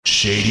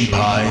Shady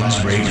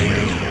Pines Radio.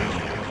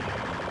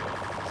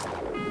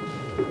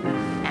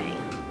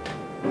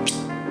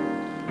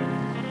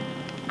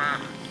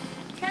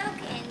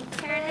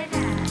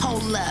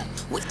 Hold up,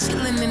 we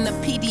chillin' in the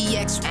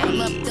PDX,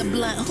 roll up the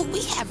blunt. Who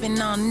we having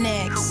on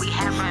next?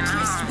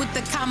 Chris with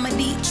the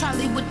comedy,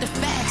 Charlie with the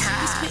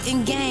facts. We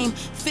spittin' game,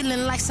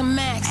 feeling like some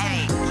Max.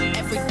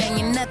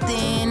 Everything and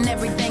nothing,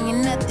 everything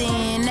and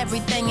nothing,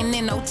 everything and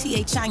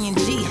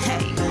N-O-T-H-I-N-G.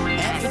 Hey,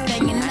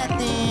 everything and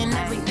nothing,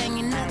 everything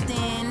and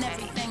nothing,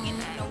 everything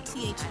and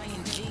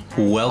N-O-T-H-I-N-G.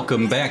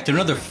 Welcome back to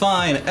another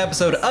fine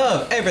episode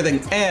of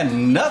Everything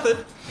and Nothing.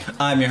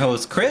 I'm your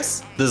host,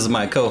 Chris. This is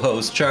my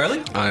co-host,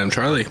 Charlie. I am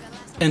Charlie.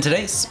 And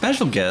today's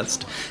special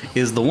guest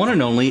is the one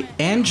and only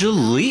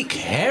Angelique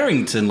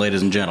Harrington,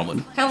 ladies and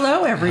gentlemen.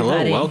 Hello,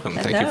 everybody. Hello, welcome.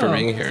 Thank you for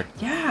being here.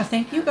 Yeah,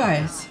 thank you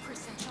guys.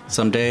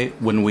 Someday,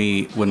 when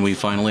we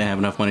finally have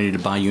enough money to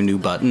buy you new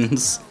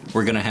buttons,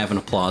 we're gonna have an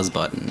applause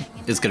button.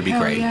 It's gonna be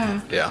Hell great.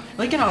 Yeah. Yeah.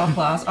 We can all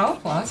applause. I'll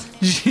applause.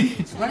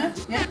 Wanna?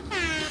 Yeah.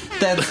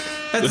 That's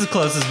as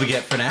close as we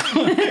get for now.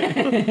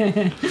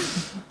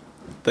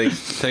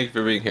 Thank you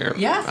for being here.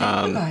 Yeah,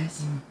 thank you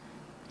guys.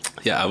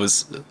 Yeah, I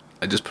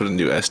just put a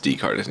new SD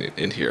card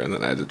in here, and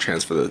then I had to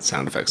transfer the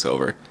sound effects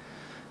over.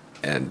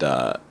 And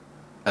I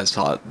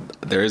saw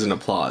there is an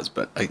applause,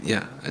 but I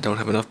don't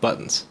have enough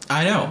buttons.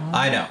 I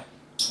know.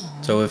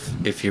 So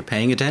if you're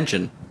paying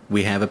attention,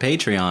 we have a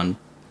Patreon.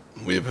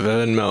 We have a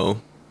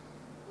Venmo.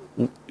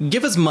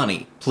 Give us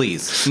money,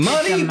 please.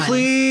 Money, Some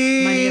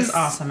please. Money is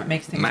awesome. It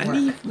makes things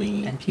Money, work.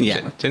 please. And people.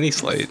 Yeah. Jenny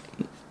Slate.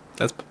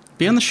 That's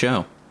Be on the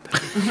show.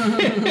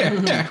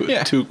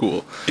 too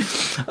cool.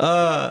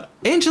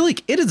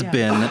 Angelique, it has Yeah.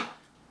 been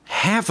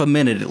half a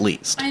minute at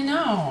least. I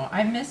know.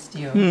 I missed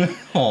you.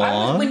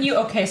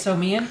 Aww. So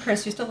me and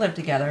Chris used to live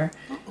together.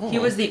 He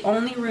was the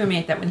only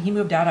roommate that when he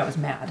moved out, I was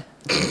mad.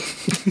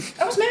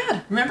 I was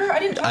mad. Remember? I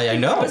didn't talk to I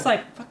him. know. I was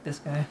like, fuck this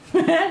guy.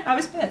 I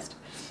was pissed.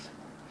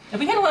 And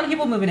we had a lot of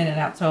people moving in and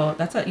out, so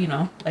that's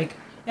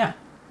yeah.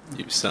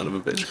 You son of a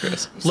bitch,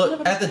 Chris.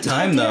 Look, at the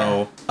time,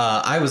 though,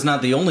 I was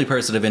not the only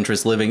person of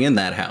interest living in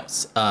that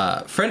house.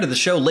 Friend of the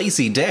show,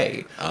 Lacey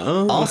Day,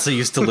 also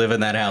used to live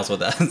in that house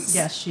with us.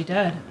 Yes, she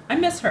did. I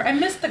miss her. I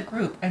miss the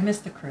group. I miss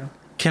the crew.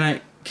 Can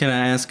I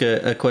ask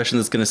a question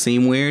that's going to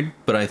seem weird,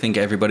 but I think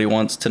everybody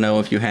wants to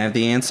know if you have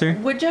the answer?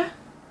 Would ya?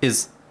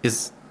 Is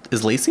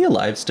Lacey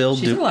alive still?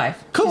 She's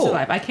alive. Cool. She's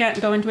alive. I can't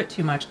go into it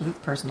too much because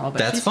it's personal, but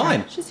That's she's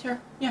fine. Here. She's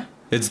here. Yeah.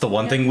 It's the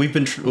one thing we've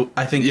been...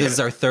 I think this is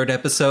our third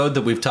episode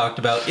that we've talked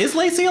about. Is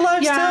Lacey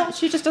alive Yeah, still?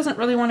 she just doesn't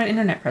really want an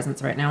internet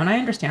presence right now, and I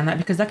understand that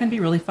because that can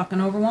be really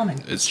fucking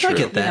overwhelming. It's true. I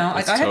get that. You know,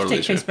 like It's I had totally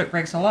to true. take Facebook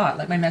breaks a lot.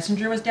 Like my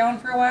Messenger was down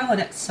for a while, and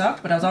it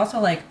sucked. But I was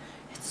also like,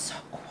 it's so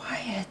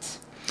quiet.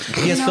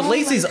 Yes, You but know,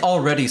 Lacey's like-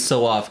 already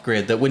so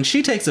off-grid that when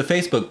she takes a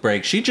Facebook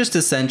break, she just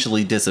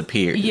essentially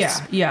disappears.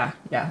 Yeah,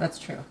 that's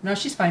true. No,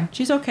 she's fine.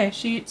 She's okay.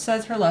 She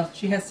says her love.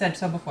 She has said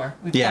so before.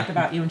 We've Yeah. talked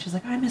about you, and she's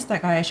like, I miss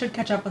that guy. I should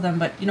catch up with him,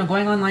 but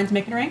going online's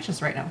making her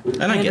anxious right now.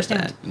 And I get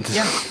understand.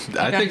 Yeah,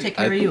 I gotta take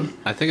care of you.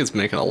 I think it's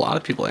making a lot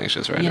of people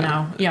anxious right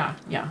now. Yeah,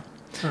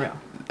 for real.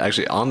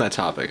 Actually, on that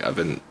topic, I've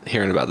been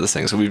hearing about this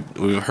thing. So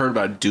we've heard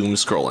about doom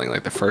scrolling,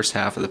 like the first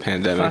half of the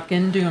pandemic.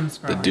 Fucking doom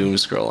scrolling. The doom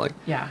scrolling.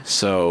 Yeah.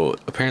 So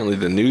apparently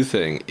the new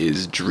thing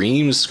is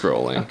dream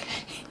scrolling.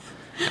 Okay.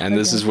 And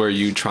this is where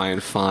you try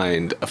and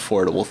find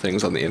affordable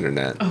things on the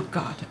internet. Oh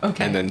God.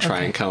 Okay. And then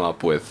try and come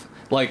up with,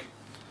 like,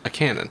 a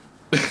canon.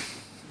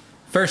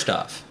 First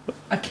off,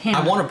 a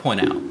cannon. I want to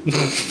point out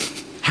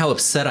how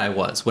upset I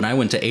was when I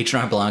went to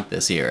H&R Block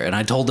this year and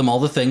I told them all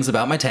the things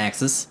about my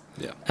taxes.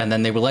 Yeah. And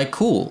then they were like,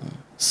 cool,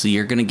 so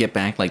you're going to get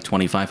back like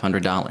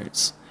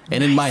 $2,500.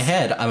 And in my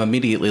head, I'm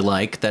immediately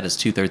like, that is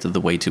 2/3 of the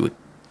way to a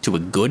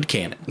good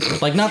canon.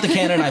 Like, not the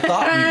canon I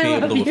thought we'd be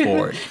able to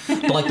afford,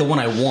 but like the one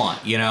I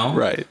want, you know?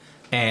 Right.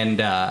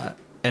 And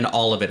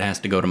all of it has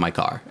to go to my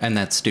car, and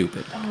that's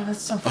stupid. Oh,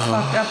 that's so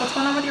fucked up. What's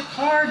going on with your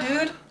car,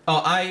 dude?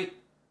 Oh, I...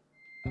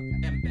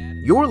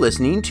 You're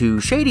listening to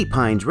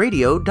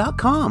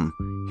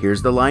ShadyPinesRadio.com.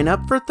 Here's the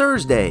lineup for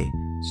Thursday.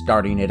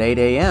 Starting at 8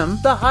 a.m.,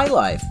 The High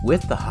Life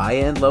with the High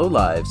and Low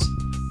Lives.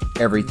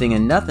 Everything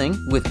and Nothing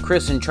with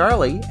Chris and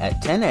Charlie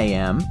at 10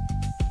 a.m.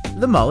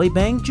 The Molly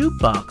Bang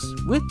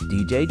Jukebox with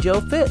DJ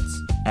Joe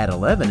Fitz at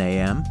 11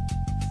 a.m.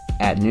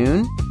 At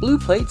noon, Blue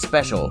Plate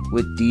Special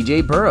with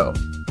DJ Burrow.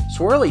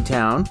 Swirly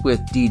Town with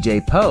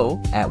DJ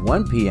Poe at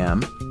 1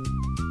 p.m.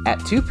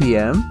 At 2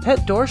 p.m.,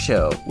 Pet Door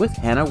Show with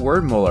Hannah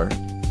Wordmuller.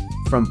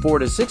 From 4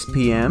 to 6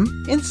 p.m.,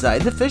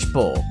 Inside the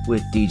Fishbowl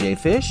with DJ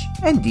Fish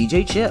and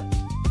DJ Chip.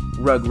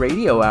 Rug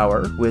Radio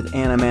Hour with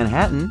Anna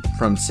Manhattan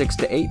from 6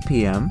 to 8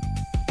 p.m.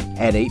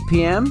 At 8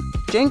 p.m.,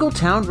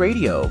 Jangletown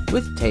Radio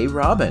with Tay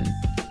Robin.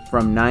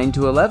 From 9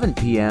 to 11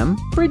 p.m.,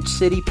 Bridge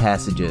City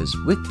Passages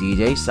with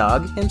DJ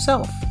Sog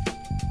himself.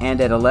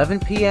 And at 11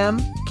 p.m.,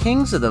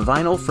 Kings of the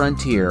Vinyl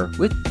Frontier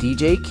with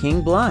DJ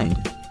King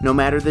Blind. No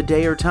matter the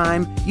day or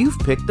time, you've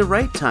picked the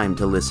right time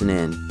to listen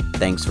in.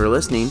 Thanks for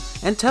listening,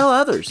 and tell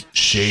others.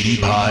 Shady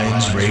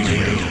Pines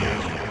Radio.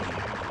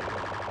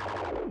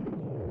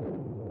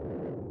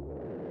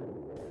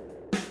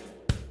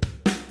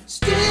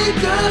 Stick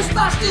 'Cause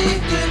my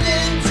Sticker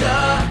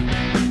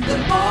Ninja,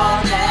 they're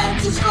more than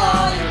just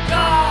for your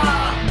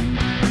car.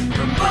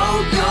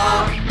 Promote your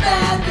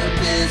band or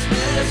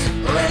business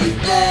or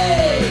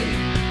anything,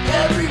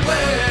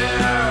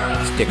 everywhere.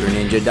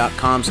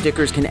 StickerNinja.com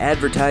stickers can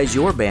advertise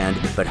your band,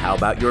 but how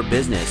about your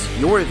business,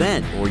 your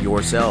event, or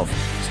yourself?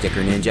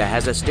 Sticker Ninja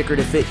has a sticker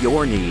to fit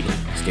your need.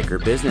 Sticker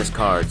business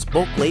cards,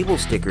 bulk label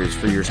stickers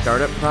for your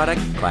startup product,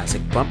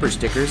 classic bumper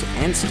stickers,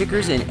 and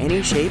stickers in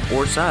any shape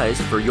or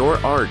size for your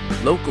art.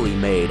 Locally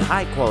made,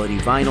 high-quality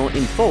vinyl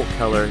in full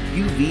color,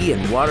 UV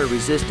and water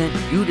resistant.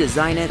 You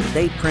design it,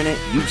 they print it,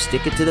 you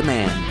stick it to the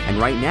man. And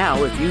right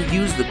now, if you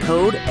use the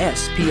code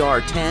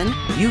SPR10,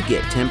 you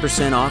get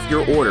 10% off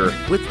your order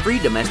with free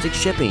domestic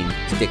shipping.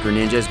 Sticker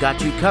Ninja's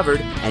got you covered,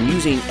 and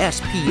using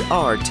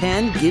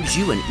SPR10 gives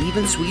you an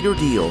even sweeter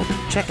deal.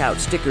 Check out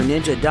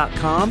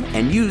StickerNinja.com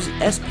and use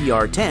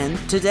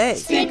SPR10 today.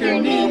 Sticker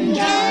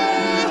Ninja!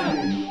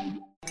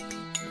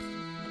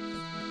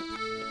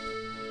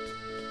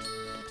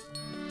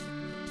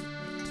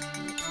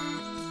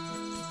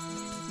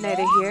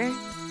 Neither here,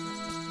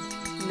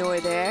 nor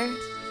there,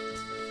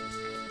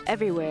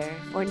 everywhere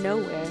or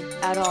nowhere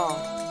at all.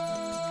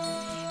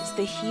 It's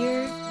the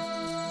here,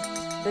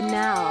 the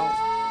now,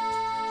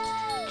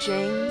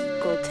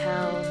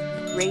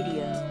 Jingletown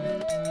Radio.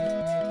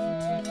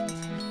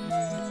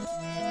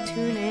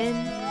 Tune in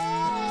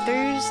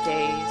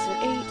Thursdays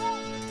at 8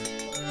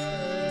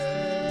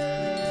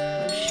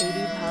 on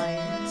Shady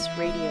Pines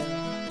Radio.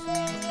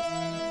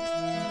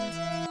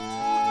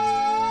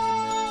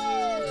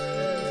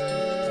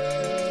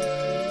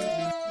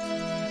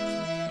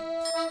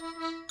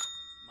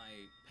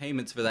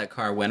 Payments for that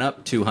car went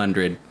up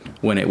 $200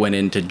 when it went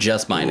into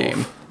just my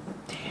name.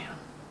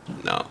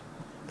 No,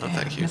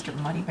 thank you. Mr.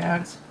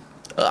 Moneybags.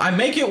 I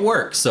make it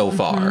work so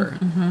far,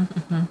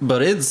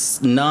 but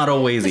it's not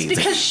always It's easy.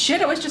 because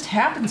shit always just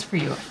happens for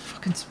you. I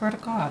fucking swear to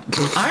God.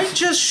 I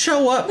just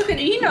show up Look at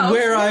Eno.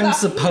 where I'm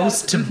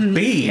supposed to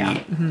be.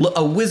 Yeah. Look,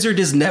 a wizard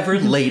is never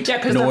late Yeah,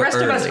 because the nor rest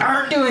early. of us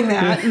aren't doing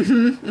that.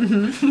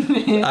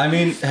 I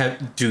mean,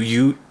 do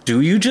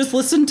you just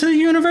listen to the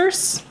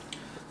universe?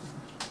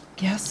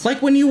 Yes.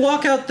 Like when you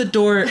walk out the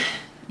door.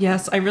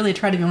 Yes, I really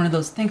try to be one of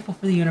those thankful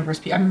for the universe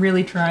people. I'm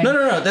really trying.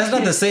 No. That's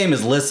not the same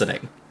as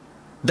listening.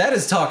 That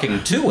is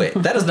talking to it.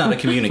 That is not a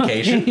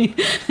communication.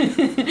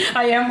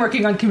 I am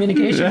working on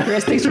communication,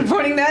 Chris. Thanks for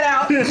pointing that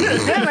out.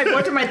 Yeah,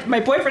 my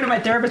boyfriend and my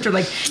therapist are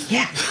like,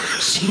 yeah,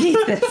 she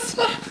needs this.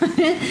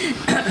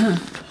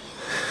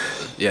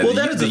 Yeah, Well,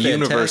 that is a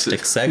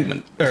fantastic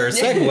segment or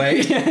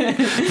segue.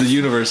 The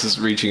universe is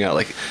reaching out,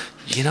 like,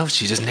 you know,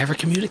 she just never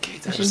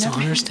communicates. I just don't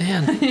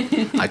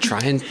understand. I try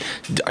and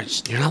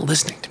you're not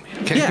listening to me.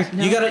 Okay. Yeah,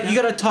 you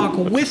gotta talk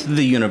with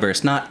the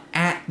universe, not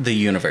at the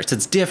universe.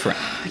 It's different.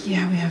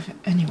 Yeah, we have.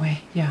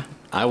 Anyway, yeah.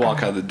 I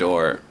walk out the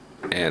door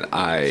and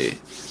I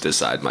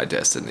decide my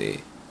destiny.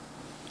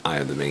 I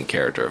am the main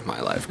character of my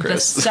life, The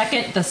Chris.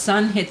 second the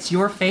sun hits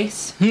your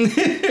face,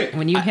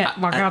 when you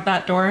walk out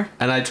that door.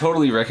 And I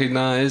totally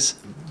recognize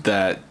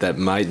that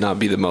might not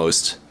be the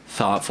most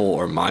thoughtful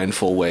or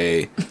mindful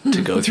way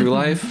to go through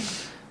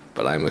life,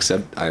 but I'm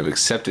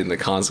accepting the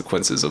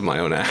consequences of my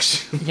own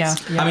actions. Yeah.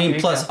 I mean, there you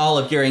plus go. all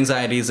of your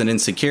anxieties and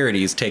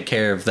insecurities take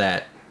care of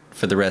that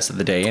for the rest of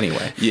the day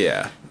anyway.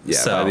 Yeah.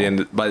 So-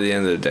 By the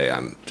end of the day,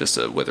 I'm just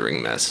a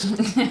withering mess.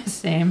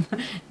 Same.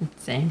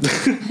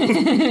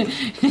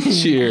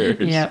 Cheers.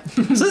 Yep.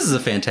 So this is a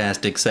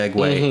fantastic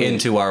segue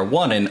into our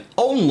one and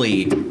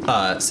only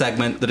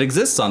segment that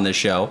exists on this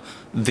show,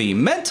 the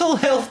mental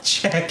health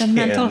check. The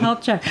mental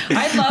health check.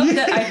 I love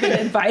that I've been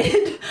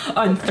invited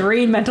on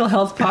 3 mental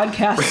health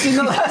podcasts in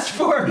the last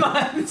 4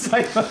 months.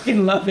 I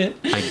fucking love it.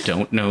 I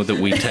don't know that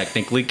we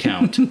technically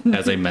count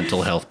as a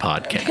mental health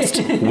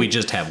podcast. We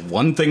just have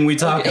one thing we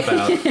talk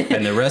about,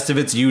 and the rest of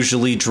it's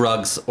usually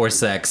drugs or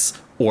sex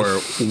or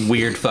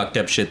weird fucked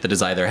up shit that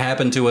has either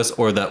happened to us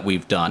or that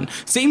we've done.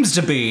 Seems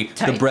to be the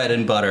Tight. bread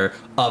and butter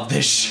of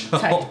this show.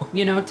 Tight.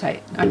 You know,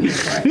 tight. I'm here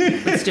for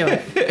it. Let's do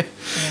it.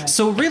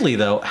 So really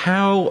though,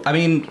 I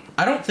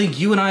don't think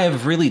you and I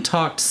have really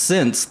talked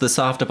since the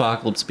soft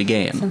apocalypse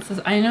began.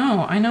 I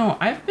know.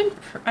 I've been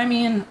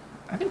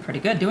pretty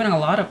good doing a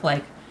lot of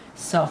like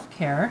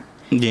self-care.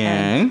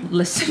 Yeah. And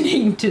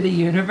listening to the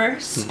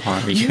universe.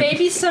 Are you?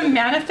 Maybe some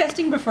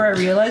manifesting before I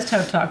realized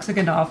how toxic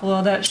and awful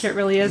all that shit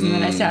really is. And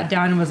then I sat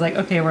down and was like,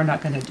 okay, we're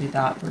not going to do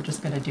that. We're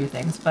just going to do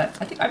things. But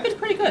I think I've been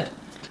pretty good.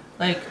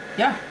 Like,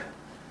 yeah.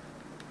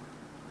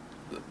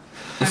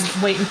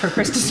 I'm waiting for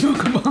Chris to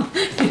smoke a ball.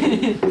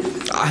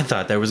 I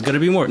thought there was going to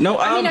be more. No,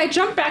 I mean, I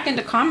jumped back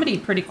into comedy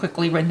pretty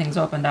quickly when things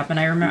opened up, and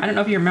I don't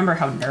know if you remember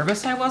how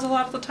nervous I was a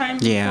lot of the time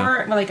Yeah.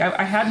 before. Like,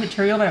 I had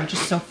material, but I was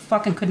just so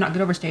fucking could not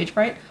get over stage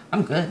fright.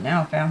 I'm good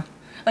now, fam.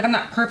 Like, I'm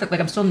not perfect. Like,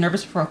 I'm still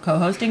nervous for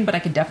co-hosting, but I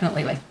could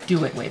definitely, like,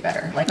 do it way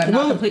better. Like, I'm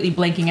not completely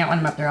blanking out when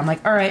I'm up there. I'm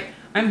like, all right,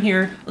 I'm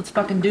here. Let's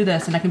fucking do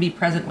this, and I can be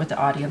present with the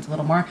audience a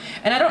little more.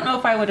 And I don't know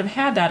if I would have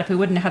had that if we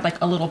wouldn't have had,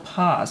 like, a little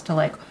pause to,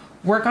 like,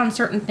 work on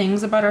certain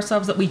things about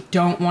ourselves that we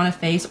don't want to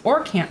face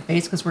or can't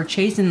face because we're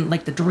chasing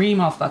like the dream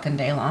all fucking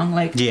day long.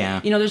 Like, Yeah.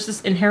 you know, there's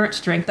this inherent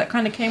strength that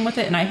kind of came with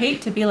it. And I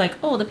hate to be like,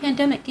 oh, the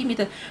pandemic gave me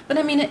but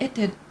I mean, it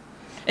did.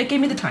 It gave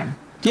me the time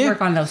to Yeah.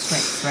 work on those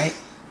strengths, right?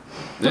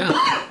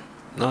 Yeah.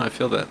 No, I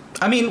feel that.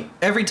 I mean,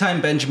 every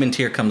time Benjamin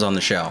Tier comes on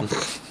the show,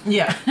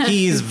 Yeah.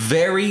 he's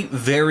very,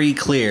 very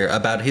clear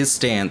about his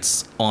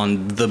stance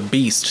on the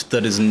beast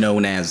that is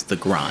known as the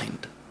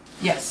grind.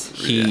 Yes.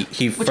 He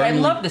Which I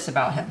firmly, love this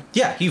about him.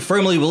 Yeah, he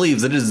firmly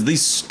believes that it is the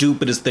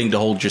stupidest thing to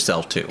hold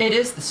yourself to. It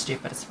is the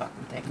stupidest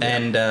fucking thing.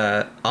 And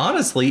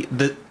honestly,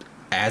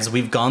 as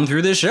we've gone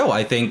through this show,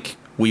 I think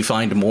we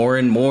find more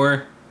and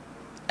more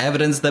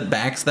evidence that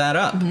backs that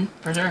up. Mm-hmm.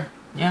 For sure.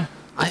 Yeah.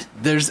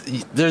 There's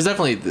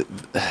definitely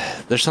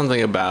there's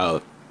something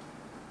about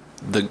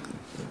I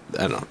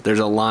don't know. There's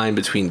a line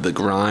between the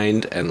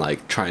grind and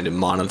like trying to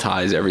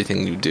monetize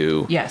everything you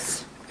do.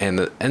 Yes.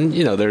 And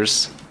you know,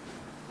 there's.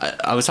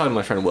 I was talking to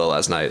my friend Will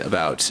last night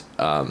about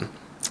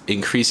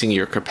increasing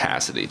your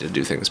capacity to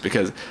do things,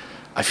 because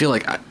I feel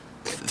like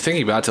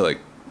thinking about to like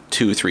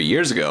 2-3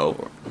 years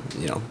ago,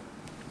 you know,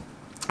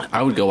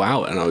 I would go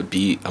out and I would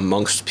be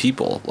amongst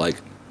people like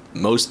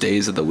most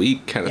days of the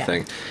week kind of Yeah.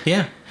 thing.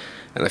 Yeah.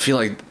 And I feel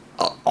like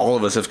all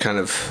of us have kind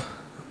of,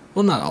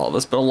 well, not all of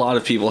us, but a lot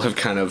of people have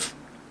kind of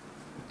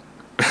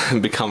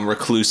become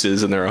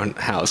recluses in their own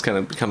house, kind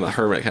of become a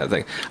hermit kind of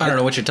thing. I don't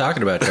know what you're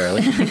talking about,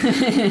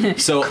 Charlie.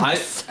 So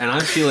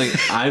I'm feeling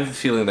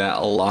that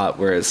a lot,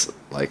 where it's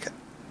like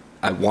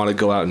I want to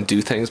go out and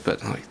do things,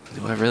 but I'm like,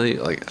 do I really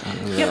like? I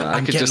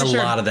I'm could getting just a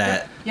lot of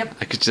that. Yep.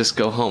 I could just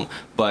go home.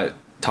 But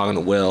talking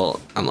to Will,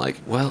 I'm like,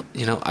 well,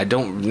 you know, I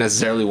don't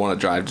necessarily want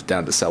to drive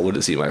down to Selwood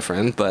to see my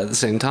friend, but at the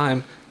same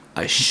time,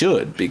 I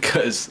should,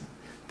 because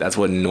that's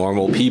what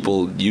normal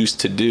people used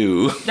to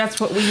do. That's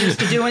what we used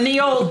to do in the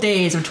old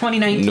days of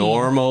 2019.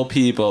 Normal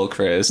people,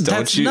 Chris, don't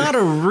That's you? not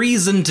a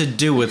reason to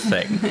do a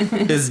thing.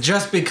 It's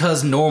just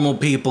because normal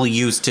people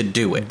used to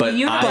do it. But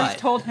You I- guys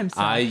told him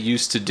so. I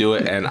used to do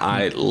it and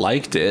I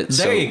liked it.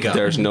 There so you go.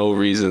 There's no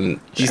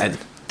reason.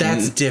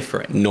 That's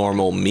different.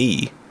 Normal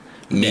me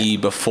Yeah.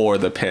 before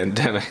the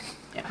pandemic.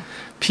 Yeah.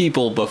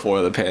 People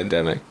before the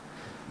pandemic,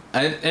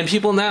 and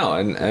people now,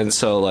 and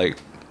so like,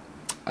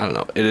 I don't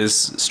know. It is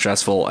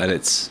stressful and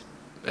it's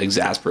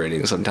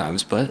exasperating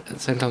sometimes, but at the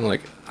same time,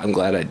 like, I'm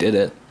glad I did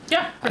it.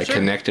 Yeah, for I sure.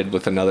 connected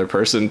with another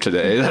person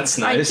today. That's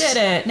nice. I did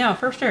it. No,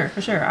 for sure,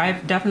 for sure.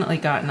 I've definitely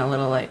gotten a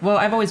little like, well,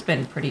 I've always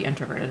been pretty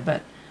introverted,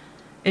 but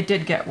it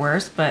did get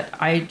worse. But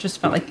I just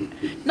felt like,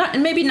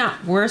 maybe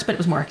not worse, but it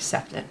was more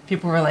accepted.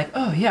 People were like,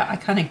 oh yeah, I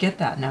kind of get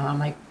that now. I'm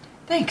like,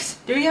 thanks,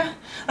 do ya?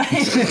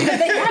 Because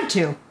they had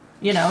to.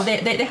 You know,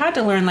 they had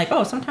to learn, like,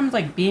 oh, sometimes,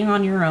 like, being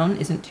on your own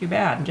isn't too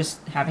bad. And just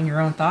having your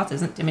own thoughts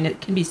isn't, I mean,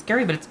 it can be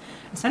scary, but it's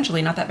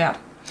essentially not that bad.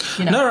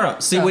 You know? No.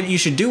 See, So- what you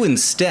should do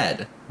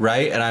instead,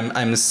 right? And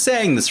I'm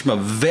saying this from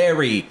a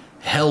very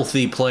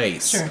healthy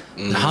place. Sure.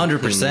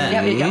 100%.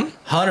 Yeah, there you go.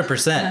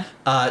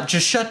 100%.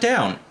 Just shut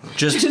down.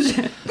 Just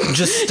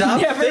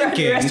stop Never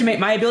thinking. underestimate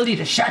my ability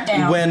to shut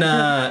down. When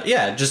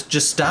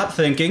just stop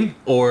thinking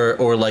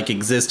or like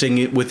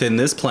existing within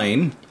this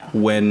plane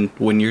when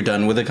you're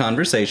done with a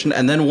conversation,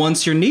 and then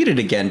once you're needed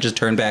again, just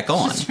turn back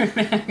on.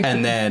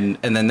 and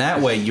then that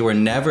way you are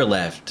never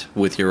left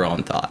with your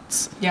own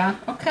thoughts. Yeah,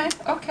 okay.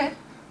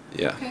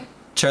 Yeah.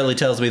 Charlie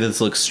tells me this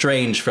looks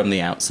strange from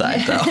the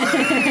outside,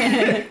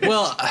 though.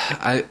 Well,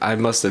 I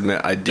must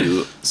admit I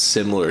do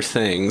similar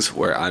things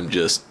where I'm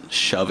just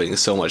shoving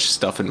so much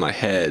stuff in my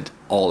head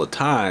all the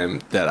time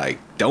that I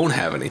don't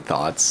have any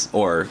thoughts,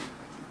 or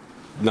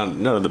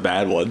none of the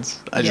bad ones.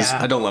 I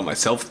don't let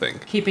myself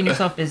think. Keeping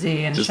yourself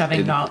busy and Just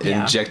shoving out.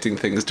 Yeah. injecting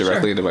things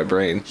directly Sure. into my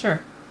brain.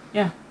 Sure.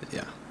 Yeah.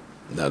 Yeah.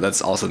 No,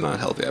 that's also not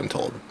healthy, I'm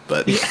told.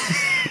 But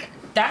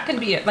That can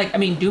be it. Like, I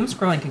mean, doom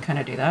scrolling can kind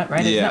of do that,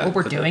 right? Isn't Yeah. that what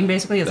we're doing,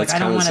 basically? It's like, That's I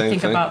don't kinda want the to same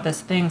think thing. about this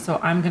thing, so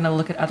I'm going to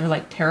look at other,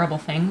 like, terrible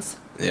things,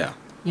 yeah.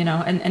 you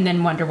know, and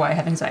then wonder why I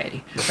have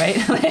anxiety, right?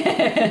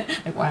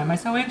 Like, why am I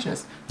so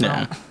anxious?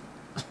 Yeah.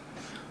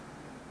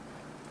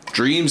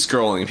 Dream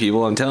scrolling,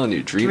 people, I'm telling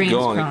you. Dream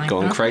going scrolling,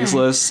 okay.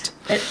 Craigslist.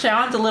 It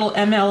sounds a little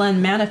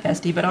MLN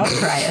manifesty, but I'll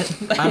try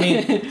it. I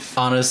mean,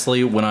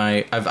 honestly, when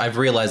I've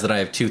realized that I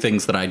have two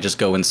things that I just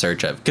go in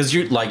search of, because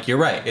you're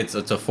right, it's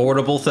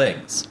affordable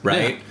things,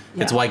 right?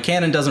 Yeah. It's why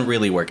Canon doesn't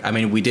really work. I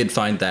mean, we did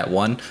find that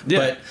one,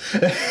 Yeah.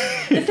 but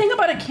The thing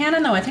about a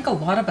Canon, though, I think a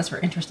lot of us were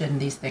interested in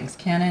these things.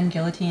 Canon,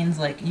 guillotines,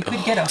 like, you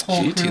could get a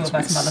whole crew guillotines of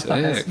us would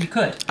be motherfuckers. sick. You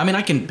could. I mean,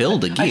 I can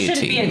build a I guillotine.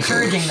 shouldn't be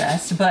encouraging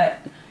this, but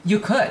you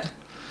could.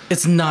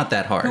 It's not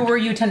that hard. Who were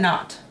you to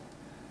not?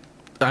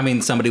 I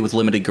mean, somebody with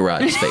limited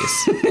garage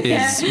space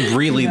is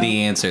really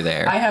the answer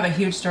there. I have a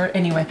huge story.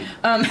 Anyway,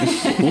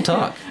 We'll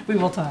talk. we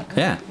will talk.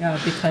 Yeah. Yeah,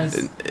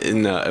 because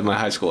In my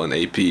high school in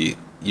AP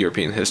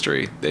European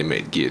history, they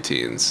made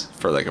guillotines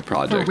for like a for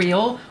project.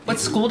 real, what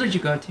school did you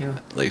go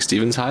to? Like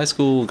Stevens High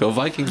School, go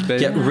Vikings, baby.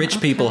 Get rich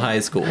people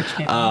high school. Rich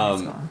people in high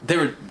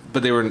school.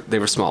 They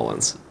were small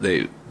ones.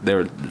 They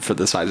were for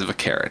the size of a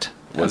carrot.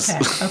 Was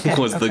Okay,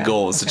 was the okay,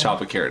 goal was to okay.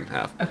 chop a carrot in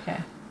half. Okay.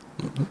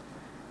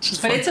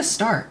 But it's a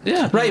start.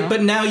 Yeah. Right, know?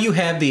 but now you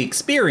have the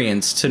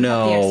experience to The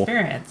know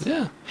experience.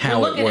 Yeah.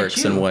 how We're it looking at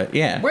works you. and what.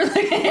 Yeah. We're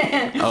looking.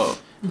 Oh,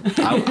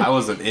 I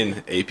wasn't in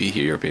AP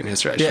European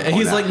history. I should Yeah, point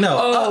he's out. like, no,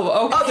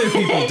 Oh, okay. other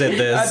people did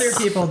this.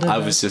 Other people did. I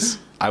this.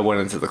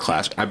 went into the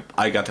class.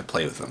 I got to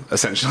play with them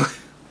essentially.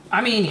 I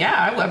mean,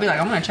 yeah, I'd be like,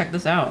 I'm gonna check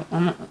this out.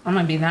 I'm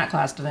gonna be in that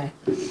class today.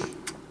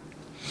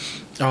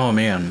 Oh,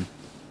 man.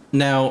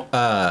 Now,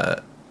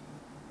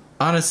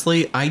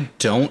 honestly, I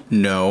don't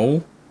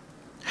know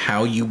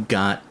how you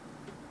got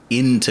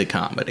into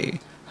comedy.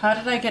 How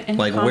did I get into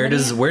Like, comedy?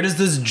 where does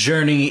this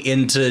journey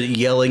into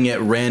yelling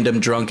at random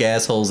drunk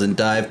assholes in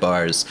dive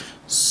bars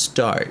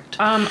start?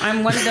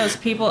 I'm one of those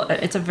people.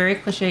 It's a very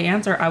cliche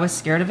answer. I was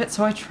scared of it,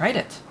 so I tried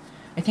it.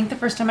 I think the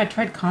first time I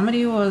tried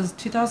comedy was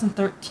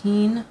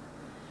 2013,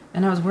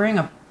 and I was wearing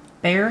a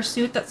bear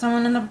suit that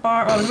someone in the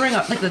bar. I was wearing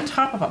like the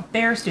top of a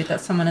bear suit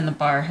that someone in the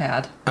bar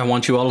had. I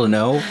want you all to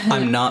know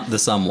I'm not the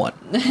someone.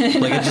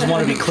 Like, I just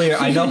want to be clear.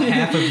 I know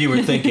half of you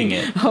were thinking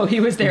it. Oh, he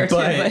was there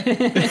But-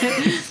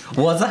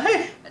 too. Was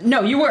I?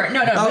 No, you weren't.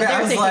 No. But Okay, I they're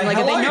was thinking like, like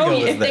how if they long know ago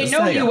you, was if they this?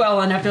 know Hang you on.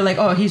 well enough, they're like,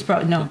 oh, he's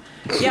probably no.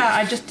 Yeah,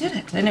 I just did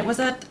it, and it was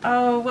at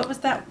what was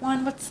that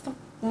one? What's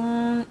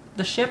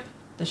the ship?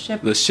 The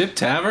ship. The Ship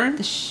Tavern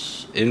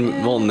in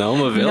yeah.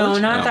 Multnomah Village. No,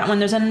 not that one.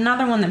 There's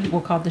another one that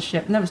people called the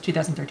ship, and that was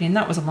 2013.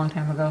 That was a long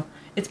time ago.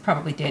 It's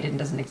probably dated and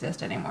doesn't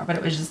exist anymore. But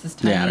it was just this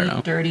Yeah, I don't tiny,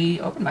 know.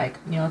 dirty open mic.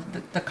 You know,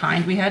 the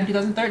kind we had in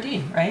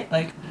 2013, right?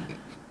 Like,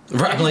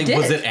 Right, like, did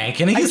was it. it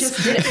Ankeny's? I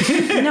just did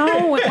it.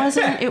 No, it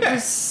wasn't. It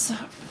was.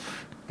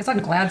 It's on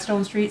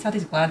Gladstone Street,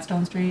 Southeast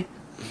Gladstone Street.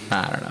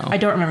 I don't know. I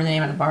don't remember the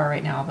name of the bar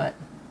right now, but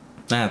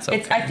That's okay.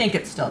 it's. I think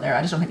it's still there.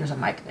 I just don't think there's a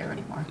mic there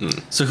anymore.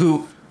 So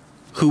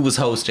who was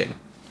hosting?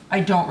 I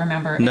don't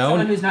remember. It's No?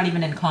 someone who's not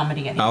even in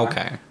comedy anymore.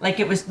 Okay.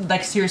 Like, it was,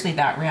 like, seriously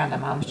that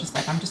random. I was just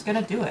like, I'm just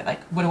going to do it.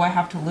 Like, what do I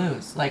have to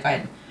lose? Like,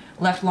 I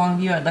left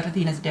Longview. I'd left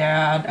Athena's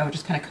dad. I was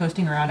just kind of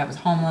coasting around. I was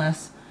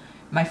homeless.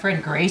 My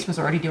friend Grace was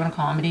already doing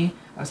comedy.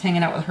 I was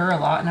hanging out with her a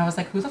lot. And I was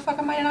like, who the fuck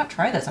am I to not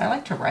try this? I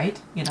like to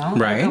write, you know? I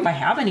Right. don't know if I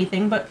have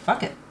anything, but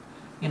fuck it,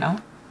 you know?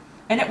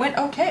 And it went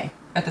okay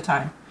at the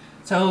time.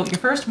 So your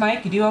first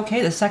mic, you do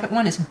okay. The second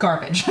one is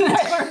garbage. I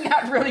learned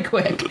that really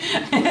quick.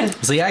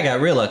 See, I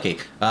got real lucky.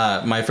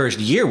 My first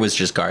year was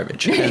just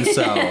garbage, and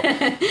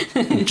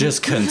so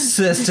just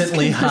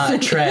consistently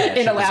hot trash.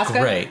 In It was Alaska?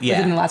 great. Yeah, Was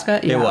it in Alaska?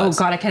 Yeah. It was. Oh,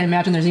 God, I can't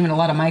imagine there's even a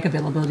lot of mic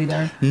availability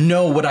there.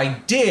 No, what I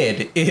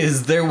did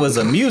is there was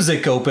a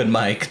music open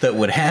mic that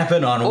would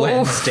happen on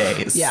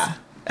Wednesdays. Yeah.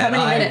 How And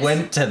many I minutes?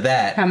 went to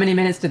that. How many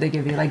minutes did they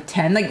give you? Like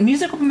 10? Like,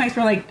 music open mics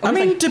were like... I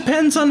mean,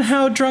 depends on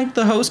how drunk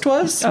the host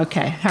was.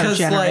 okay, how 'cause,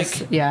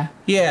 generous. like, yeah.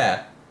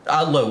 Yeah.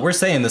 Look, we're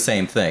saying the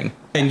same thing.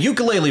 And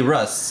Ukulele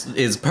Russ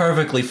is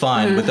perfectly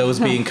fine with those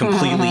being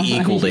completely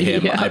equal to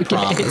him, Yeah, I okay.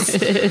 promise.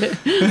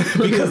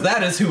 Because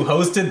that is who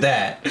hosted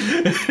that.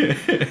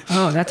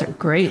 Oh, that's a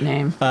great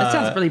name. That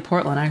sounds really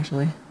Portland,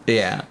 actually.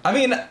 Yeah. I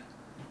mean,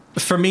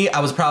 for me, I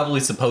was probably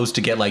supposed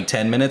to get like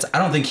 10 minutes. I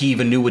don't think he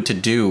even knew what to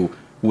do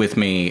with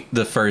me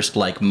the first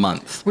like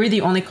month. Were you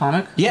the only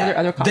comic? Yeah, Were there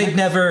other comics?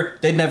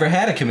 they'd never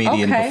had a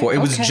comedian Okay, before. It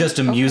was okay, just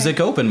a music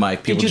open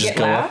mic. People you just get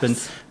go laughs? up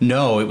and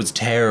no, it was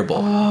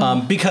terrible.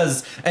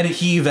 Because and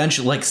he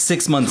eventually, like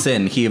 6 months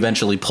in, he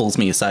eventually pulls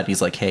me aside.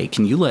 He's like, "Hey,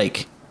 can you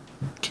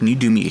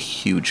do me a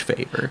huge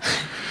favor?"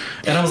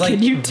 And I was like,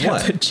 Can you tell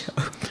 "What?" a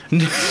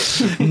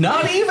joke?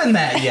 Not even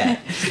that yet.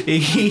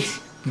 He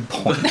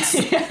points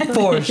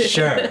for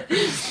sure.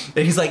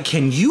 And he's like,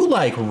 "Can you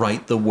like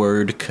write the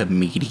word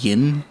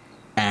comedian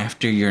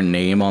after your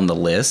name on the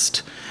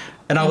list?"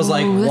 And I was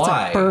like, Ooh, "Why?"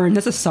 That's a burn.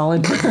 That's a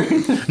solid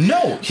burn.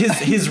 No,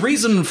 his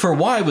reason for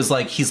why was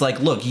like, he's like,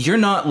 "Look, you're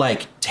not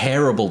like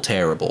terrible,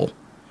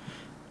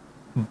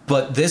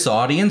 but this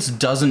audience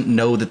doesn't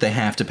know that they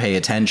have to pay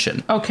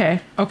attention. okay,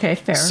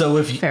 fair. So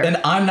if fair. and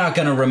I'm not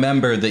gonna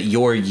remember that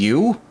you're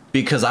you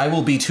because I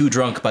will be too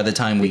drunk by the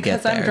time we get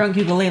Because there." I'm drunk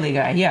ukulele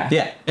guy, yeah.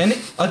 Yeah, and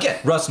again,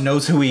 Russ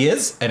knows who he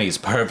is, and he's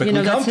perfectly You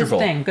know, that's his comfortable.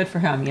 thing. Good for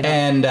him, you know.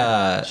 And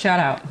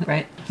Shout out,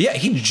 right? yeah,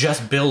 he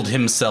just built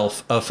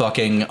himself a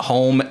fucking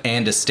home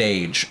and a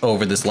stage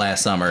over this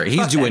last summer. He's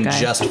Fuck that doing guy.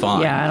 just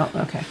fine. Yeah, I don't.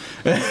 Okay.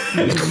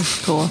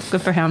 Cool.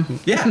 Good for him.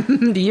 Yeah.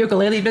 The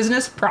ukulele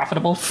business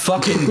profitable.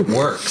 Fucking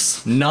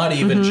works. Not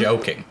even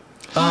joking.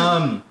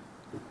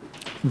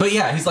 But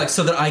yeah, he's like,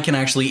 so that I can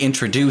actually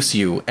introduce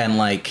you and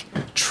like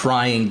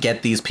try and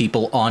get these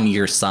people on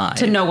your side.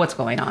 To know what's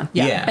going on.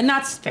 Yeah. Yeah. And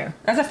that's fair.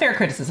 That's a fair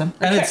criticism.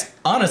 That's And fair. it's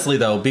honestly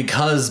though,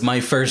 because my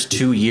first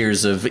 2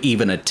 years of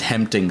even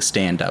attempting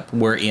stand up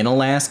were in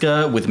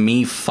Alaska with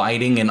me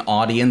fighting an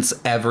audience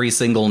every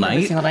single Every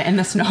night. single night in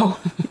the snow.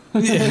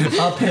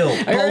 Uphill,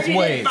 I both already did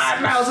ways.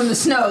 5 miles in the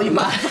snow, you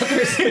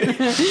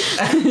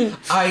motherfuckers.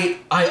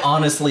 I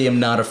honestly am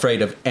not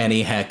afraid of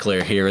any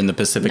heckler here in the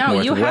Pacific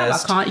No, you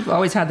Northwest. have you've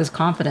always had this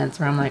confidence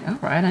where I'm like, all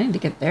right, I need to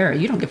get there.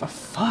 You don't give a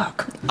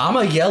fuck. I'm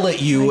gonna yell at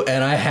you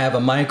and I have a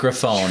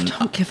microphone.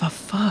 Don't give a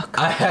fuck.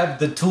 I have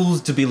the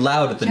tools to be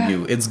louder than Yeah.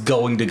 you. It's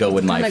going to go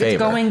in my like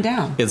favor. it's going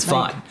down. It's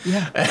Like, fine.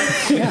 Yeah.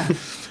 Yeah.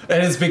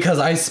 And it's because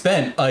I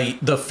spent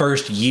the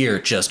first year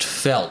just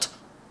felt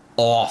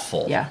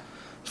awful. Yeah.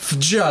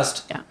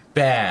 just Yeah.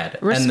 bad.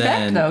 Respect, and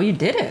then, though. You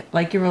did it.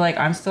 Like, you were like,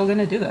 I'm still going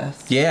to do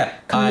this. Yeah.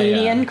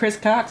 Comedian Chris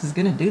Cox is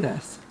going to do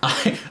this.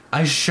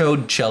 I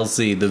showed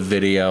Chelsea the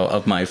video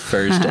of my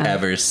first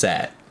ever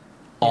set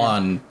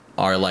on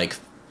our like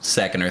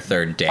second or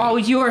third date. Oh,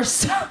 you're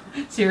so...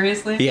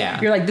 Seriously? Yeah.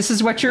 You're like, this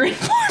is what you're in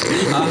for?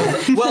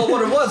 Well,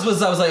 what it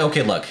was I was like,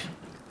 okay, look.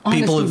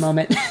 Honesty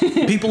moment.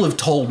 People have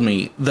told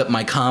me that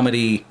my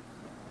comedy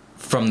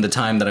from the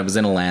time that I was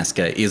in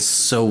Alaska is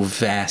so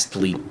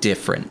vastly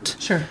different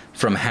Sure.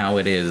 from how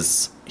it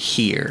is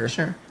here.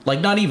 Sure.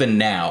 Like, not even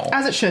now,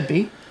 As it should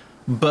be.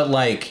 but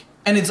like,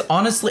 and it's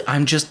honestly,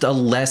 I'm just a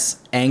less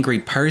angry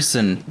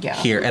person Yeah.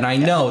 here. And I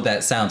know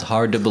that sounds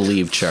hard to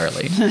believe,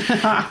 Charlie.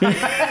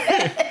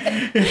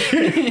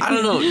 I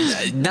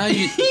don't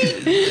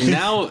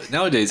know.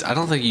 Nowadays, I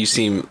don't think you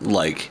seem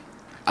like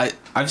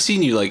I've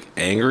seen you like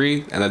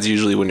angry, and that's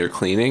usually when you're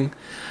cleaning.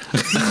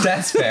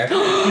 That's fair.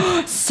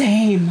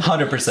 Same.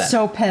 100%.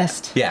 So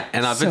pissed. Yeah.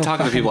 And I've been So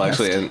talking to people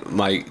fucking actually,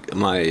 and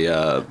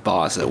my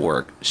boss at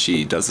work,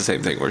 she does the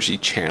same thing where she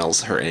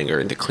channels her anger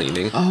into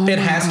cleaning. It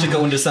has to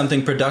go into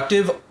something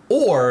productive,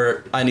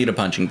 or I need a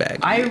punching bag.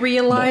 I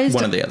realized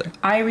one or the other.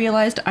 I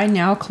realized I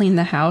now clean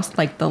the house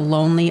like the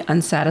lonely,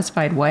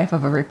 unsatisfied wife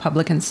of a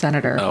Republican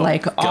senator. Oh,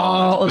 like God.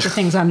 all of the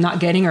things I'm not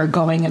getting are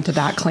going into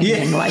that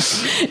cleaning. Yeah. Like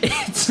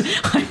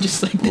I'm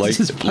just like this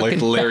is fucking Like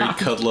Larry bad.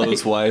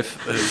 Kudlow's wife,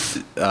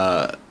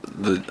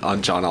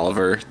 on John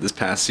Oliver this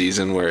past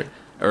season,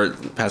 or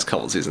past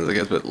couple seasons, I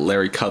guess, but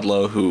Larry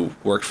Kudlow, who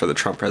worked for the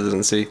Trump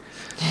presidency,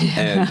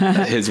 and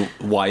his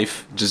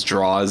wife just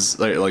draws,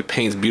 like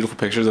paints beautiful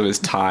pictures of his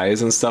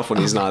ties and stuff when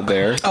he's not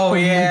there. Oh,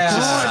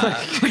 yeah.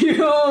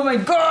 Oh my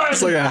god!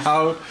 It's like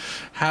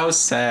how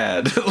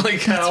sad,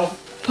 like how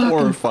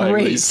horrifyingly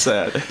great.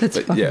 sad. That's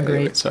But fucking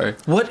anyway, great. sorry.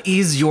 What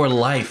is your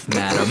life,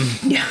 madam?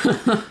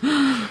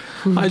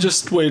 I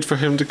just wait for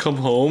him to come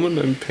home and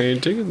I'm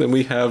painting, and then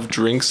we have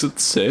drinks at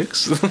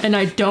 6. And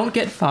I don't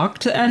get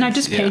fucked, and I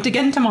just paint Yeah.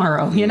 again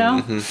tomorrow. You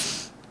know?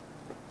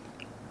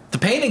 The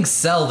paintings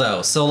sell,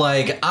 though, so,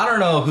 like, I don't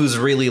know who's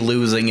really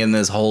losing in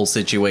this whole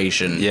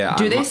situation. Yeah.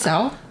 Do they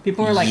sell?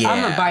 People are like, I'm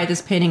Yeah. gonna buy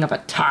this painting of a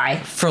tie.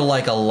 For,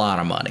 like, a lot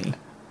of money.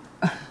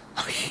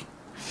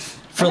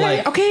 For,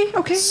 like,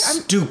 okay.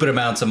 stupid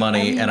amounts of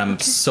money, and I'm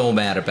so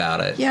mad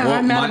about it. Yeah,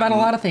 I'm mad about a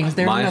lot of things.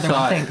 There's my another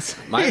thought- one things.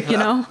 My you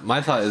know? my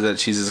thought is that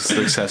she's a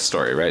success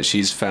story, right?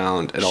 She's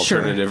found an Sure.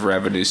 alternative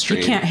revenue stream.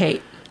 You can't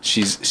hate.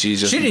 She's just She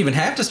didn't even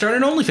have to start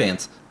an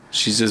OnlyFans.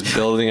 she's just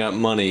building up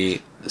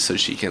money so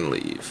she can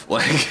leave.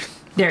 Like,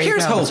 There you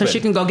Here's go. So hoping. she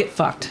can go get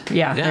fucked.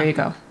 Yeah, Yeah. there you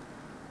go.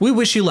 We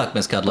wish you luck,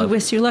 Miss We Cudlow.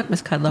 wish you luck,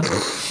 Miss Cudlow.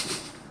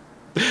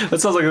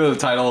 that sounds like the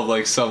title of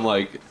like some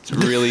like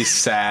really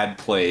sad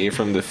play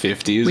from the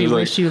 50s. We It's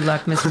wish like, you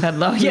luck, Miss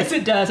Cudlow. Yes,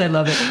 it does. I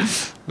love it.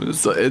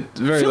 it's I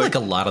very feel like, like a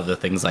lot of the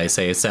things I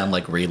say sound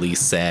like really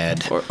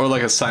sad. or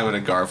like a Simon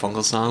and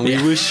Garfunkel song.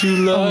 Yeah. We wish you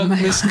luck,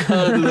 Miss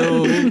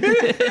Cudlow.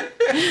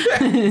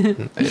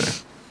 Anyway,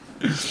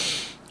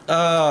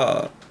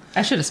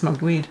 I should have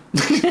smoked weed.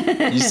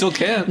 you still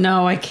can.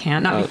 No, I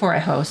can't. Not before I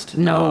host.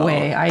 No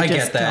way. I just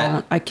get that.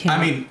 don't. I can't.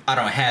 I mean, I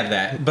don't have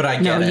that, but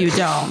I get no, it. you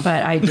don't,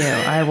 but I do.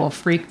 I will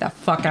freak the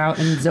fuck out,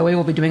 and Zoe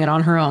will be doing it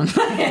on her own.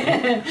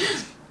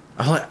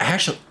 Oh,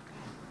 actually,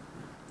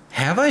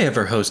 have I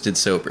ever hosted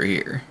sober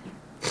here?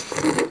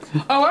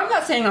 Oh, I'm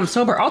not saying I'm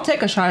sober. I'll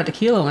take a shot of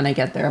tequila when I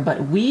get there,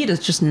 but weed is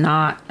just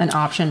not an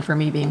option for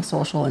me being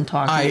social and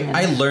talking.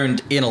 I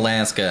learned in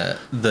Alaska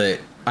that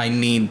I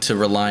need to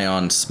rely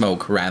on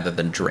smoke rather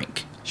than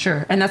drink.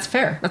 Sure, and that's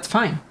fair. That's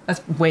fine.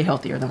 That's way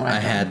healthier than what I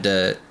I've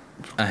done.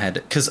 had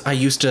because I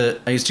used to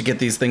get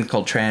these things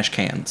called trash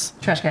cans,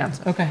 Trash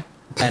cans. Okay.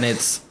 and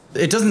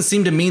it doesn't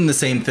seem to mean the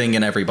same thing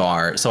in every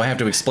bar, so I have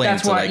to explain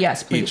That's it to why- like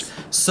yes, each. please.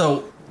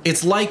 So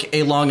it's like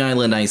a Long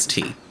Island iced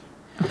tea,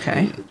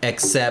 Okay.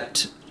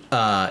 except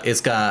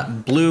it's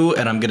got blue,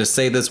 and I'm gonna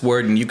say this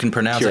word, and you can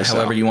pronounce Curacao. it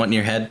however you want in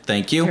your head.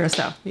 Thank you.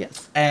 Carousel.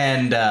 Yes.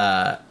 And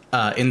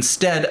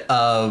instead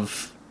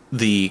of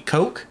the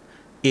Coke,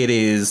 it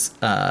is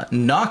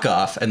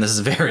knockoff, and this is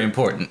very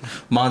important,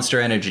 Monster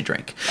Energy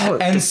drink. Oh,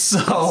 and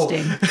so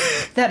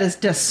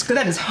Disgusting.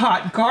 That is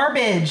hot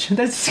garbage.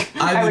 That's.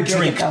 I would it,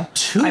 drink though.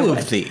 two I of would.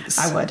 these.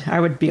 I would. I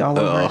would be all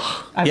over it.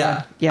 I yeah,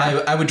 would.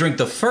 Yeah. I would drink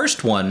the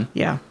first one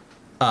yeah.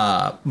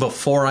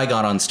 before I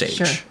got on stage,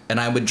 Sure. and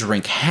I would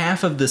drink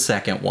half of the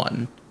second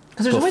one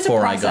 'Cause there's always a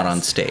before I got process.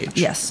 on stage.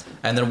 Yes.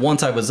 And then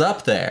once I was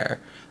up there,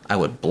 I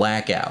would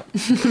black out,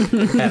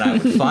 and I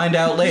would find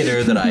out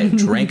later that I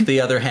drank the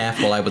other half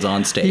while I was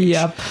on stage.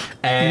 Yep.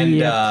 And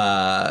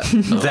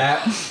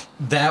Yep.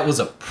 that was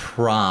a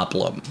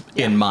problem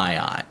in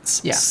my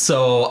eyes. Yeah.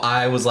 So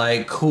I was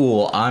like,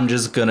 cool, I'm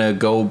just gonna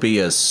go be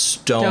a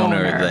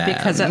stoner then.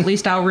 because at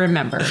least I'll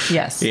remember.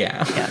 Yes.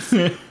 Yeah. Yes.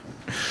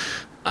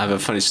 I have a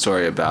funny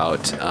story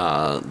about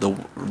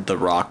the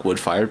Rockwood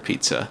Fired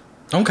Pizza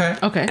Okay.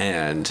 Okay.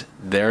 and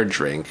their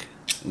drink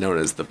known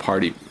as the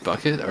party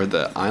bucket or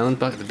the island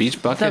bucket, the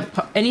beach bucket.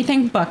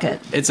 Anything bucket.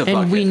 It's a And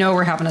bucket. we know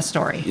we're having a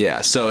story.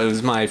 Yeah, so it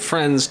was my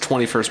friend's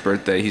 21st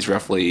birthday. He's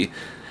roughly,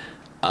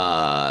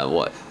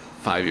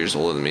 5 years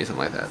older than me,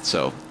 something like that.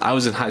 So I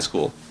was in high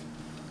school,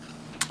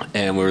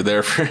 and we were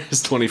there for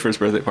his 21st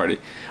birthday party.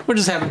 We're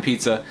just having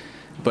pizza,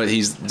 but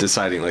he's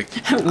deciding like,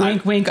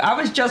 wink, wink. I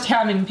was just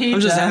having pizza.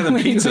 I'm just having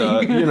Wink, pizza,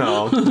 wink. you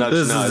know. Nudge,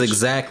 This nudge. is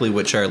exactly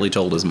what Charlie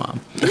told his mom.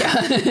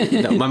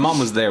 No, my mom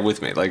was there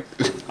with me. Like,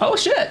 Oh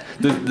shit.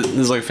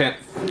 there's like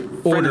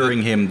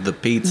Ordering him the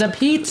pizza. The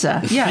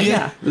pizza. Yeah,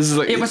 yeah. This is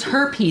like- it was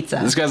her pizza.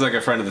 This guy's like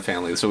a friend of the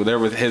family, so we're there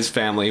with his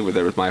family. We're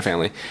there with my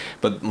family,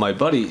 but my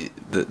buddy,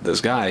 this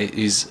guy,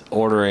 he's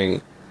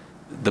ordering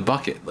the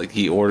bucket. Like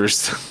he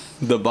orders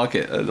the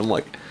bucket, and I'm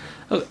like,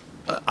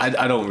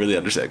 I don't really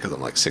understand because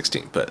I'm like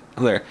 16, but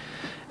I'm there,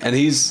 and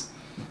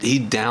he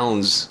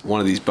downs one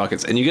of these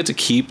buckets, and you get to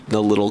keep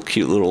the little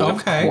cute little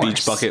Okay.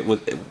 beach bucket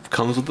with it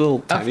comes with a little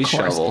tiny of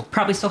course. shovel.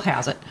 Probably still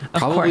has it. Of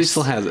Probably course.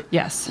 still has it.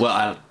 Yes.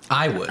 Well,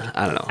 I would.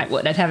 I don't know. I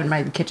would. I'd have it in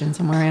my kitchen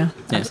somewhere. Yeah.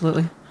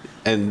 Absolutely.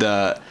 And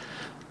but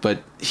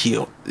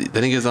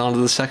then he gets on to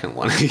the second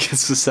one. He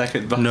gets the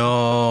second bucket.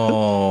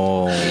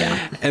 No.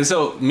 And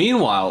so,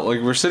 meanwhile,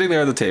 like we're sitting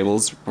there at the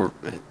tables.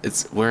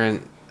 We're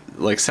in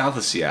like south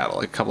of Seattle,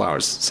 like a couple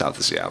hours south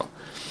of Seattle,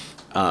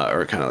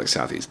 or kind of like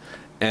southeast.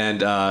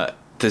 And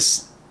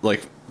this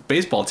like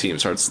baseball team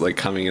starts like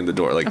coming in the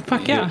door, like Oh,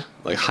 fuck yeah.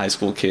 like high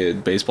school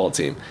kid baseball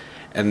team,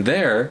 and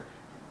there.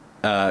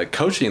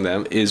 Coaching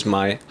them is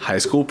my high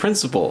school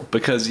principal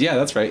because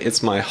that's right,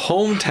 it's my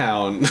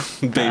hometown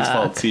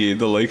baseball team,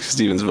 the Lake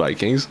Stevens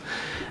Vikings,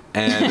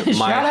 and my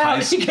Shout high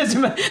out because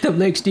the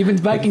Lake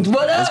Stevens Vikings.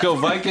 What up? let's go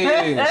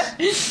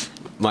Vikings.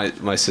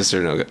 My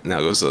sister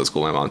now goes to the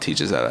school. My mom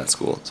teaches at that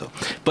school. So,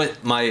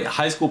 but my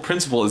high school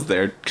principal is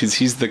there because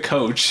he's the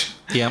coach.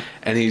 Yep.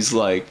 And he's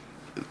like,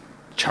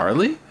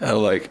 Charlie? I'm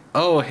like,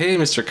 oh hey,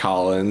 Mr.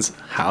 Collins,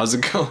 how's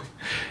it going?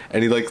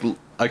 And he like.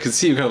 I could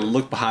see him kind of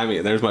look behind me,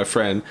 and there's my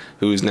friend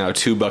who is now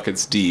 2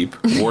 buckets deep,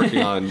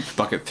 working on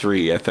bucket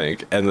 3, I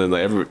think, and then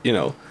like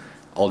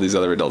all these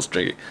other adults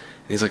drinking.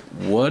 And he's like,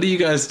 "What are you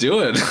guys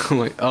doing?" I'm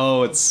like,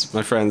 "Oh, it's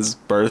my friend's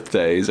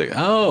birthday." He's like,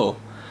 "Oh,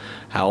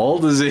 how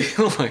old is he?"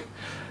 I'm like,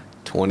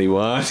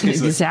 21. He's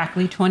like,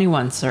 Exactly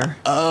 21, sir.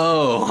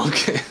 "Oh,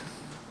 okay."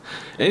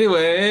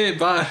 Anyway,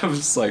 bye. I was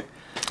just like,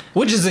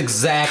 Which is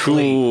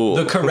exactly Cool.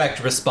 the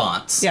correct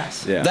response.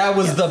 Yes. Yeah. That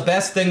was the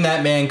best thing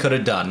that man could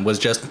have done, was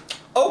just,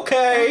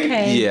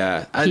 okay.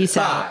 yeah. Peace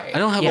out. I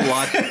don't have Yeah. a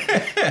lot.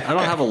 I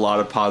don't have a lot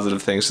of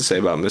positive things to say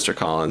about Mr.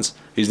 Collins.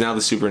 He's now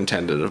the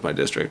superintendent of my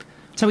district.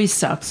 So he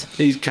sucks.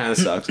 He kind of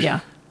sucks.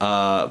 Yeah.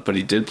 But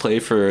he did play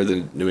for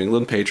the New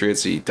England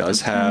Patriots. He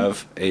does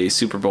have a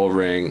Super Bowl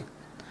ring.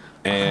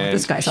 And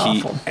this guy's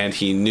awful. And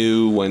he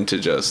knew when to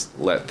just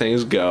let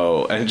things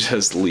go and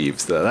just leave.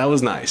 So that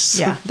was nice.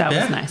 Yeah, that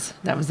Yeah. was nice.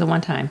 That was the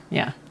one time.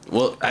 Yeah.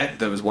 Well,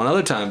 there was one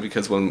other time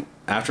because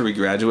after we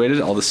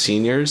graduated, all the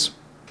seniors,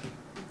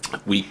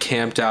 we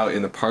camped out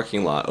in the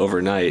parking lot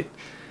overnight.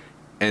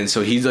 And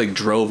so he like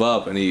drove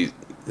up and he's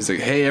like,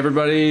 "Hey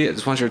everybody, I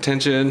just want your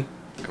attention."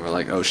 And we're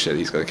like, "Oh shit,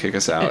 he's gonna kick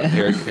us out."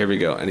 Here we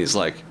go. And he's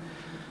like,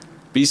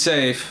 "Be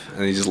safe,"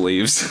 and he just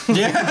leaves. All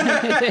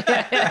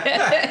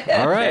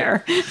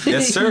right.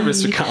 Yes, sir,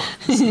 Mr.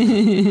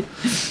 Collins.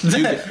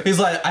 He's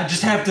like, I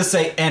just have to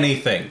say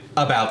anything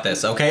about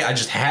this, okay? I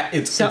just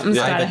have, Something's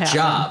I gotta have a happen.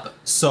 job,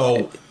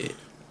 so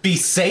be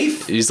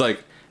safe. He's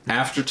like,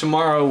 "After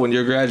tomorrow, when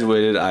you're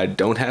graduated, I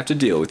don't have to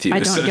deal with you. I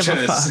don't so give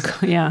a just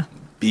fuck. Yeah.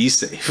 Be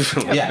safe."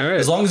 I'm like, Yeah, "All right."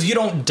 as long as you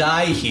don't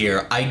die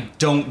here, I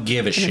don't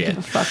give a I don't shit. give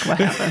a fuck what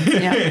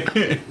happened.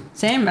 Yeah.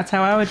 Same. That's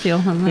how I would feel.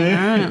 I'm like,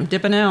 all right, I'm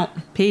dipping out.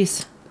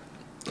 Peace.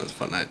 That was a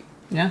fun night.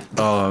 Yeah.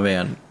 Oh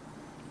man.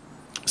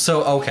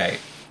 So okay,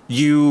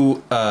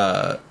 you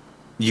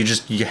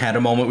had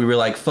a moment where you were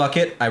like, "Fuck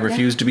it, I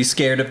refuse to be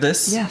scared of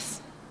this."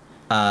 Yes.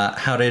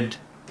 How did?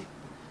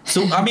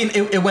 So I mean,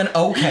 it went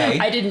okay.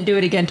 I didn't do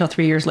it again until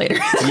 3 years later.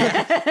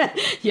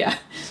 Yeah.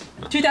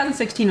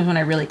 2016 was when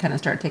I really kind of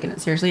started taking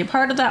it seriously.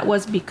 Part of that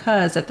was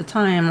because at the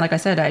time, like I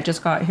said, I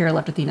just got here,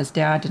 left Athena's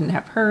dad, didn't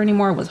have her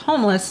anymore, was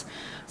homeless.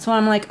 So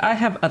I'm like, I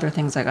have other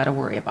things I got to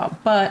worry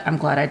about. But I'm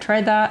glad I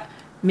tried that.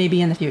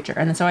 Maybe in the future.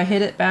 And then so I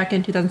hit it back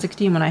in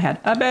 2016 when I had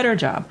a better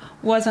job,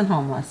 wasn't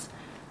homeless,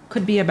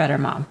 could be a better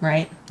mom,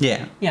 right?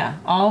 Yeah. Yeah,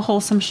 all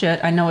wholesome shit.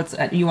 I know it's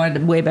you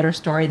wanted a way better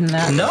story than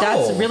that. No.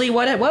 That's really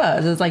what it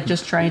was. It was like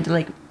just trying to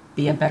like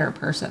be a better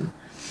person.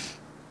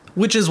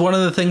 Which is one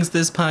of the things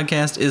this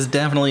podcast is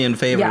definitely in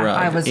favor Yeah, of.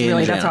 I was in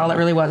really, that's all it general.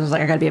 really was. It was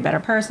like, I gotta be a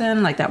better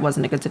person. Like, that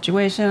wasn't a good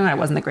situation. I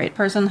wasn't a great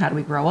person. How do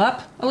we grow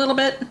up a little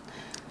bit?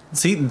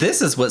 See, this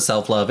is what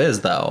self-love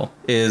is, though,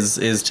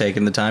 is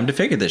taking the time to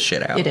figure this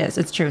shit out. It is.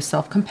 It's true.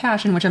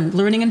 Self-compassion, which I'm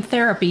learning in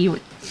therapy.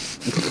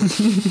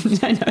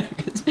 I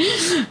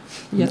know.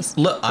 Yes.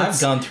 Look,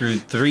 I've gone through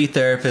 3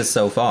 therapists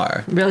so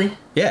far. Really?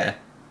 Yeah.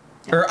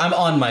 Or I'm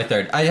on my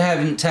 3rd. I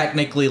haven't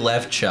technically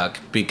left Chuck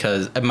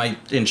because my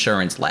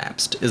insurance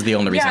lapsed is the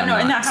only reason Yeah, I'm no,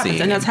 not and that happens.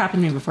 seeing And that's him.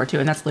 happened to me before, too.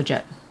 And that's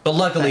legit. But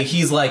luckily,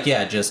 he's like,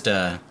 yeah, just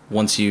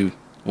once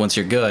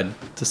you're good,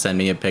 to send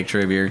me a picture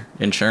of your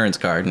insurance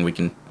card and we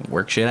can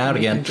work shit out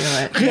We again.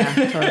 can do it.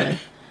 Yeah, totally.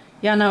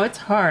 Yeah, no, it's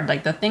hard.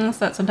 Like, the things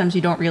that sometimes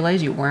you don't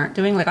realize you weren't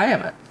doing. Like, I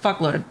have a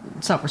fuckload of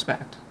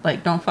self-respect.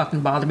 Like, don't fucking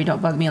bother me,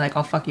 don't bug me, like,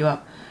 I'll fuck you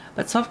up.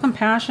 But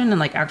self-compassion and,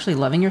 like, actually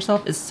loving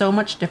yourself is so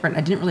much different.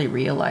 I didn't really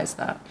realize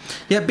that.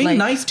 Yeah, being Like,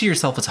 nice to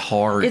yourself is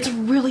hard. It's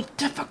really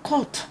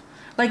difficult.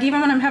 Like, even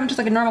when I'm having just,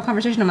 like, a normal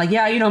conversation, I'm like,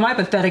 yeah, you know, my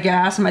pathetic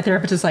ass. And my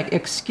therapist is like,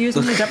 excuse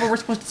me, is that what we're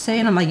supposed to say?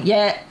 And I'm like,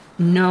 yeah,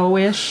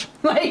 no-ish.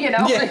 Like, you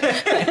know? Like,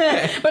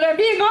 but I'm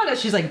being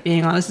honest. She's like,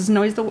 being honest isn't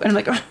always the way. And I'm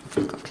like, oh,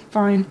 okay,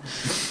 fine.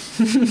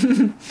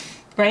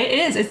 Right? It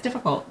is. It's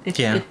difficult.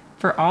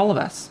 For all of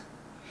us.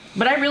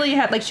 But I really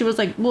had, like, she was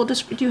like, well, do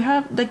you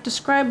have, like,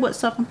 describe what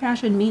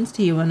self-compassion means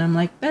to you? And I'm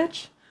like,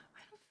 bitch.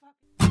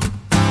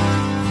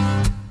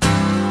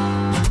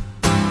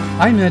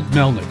 I'm Ed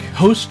Melnick,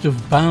 host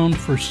of Bound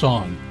for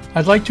Song.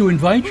 I'd like to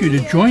invite you to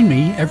join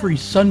me every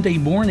Sunday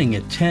morning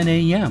at 10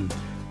 a.m.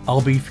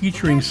 I'll be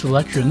featuring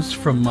selections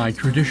from my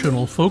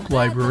traditional folk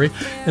library,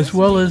 as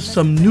well as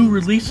some new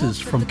releases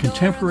from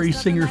contemporary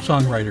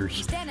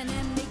singer-songwriters.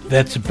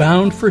 That's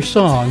Bound for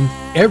Song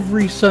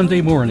every Sunday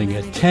morning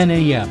at 10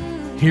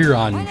 a.m. here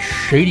on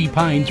Shady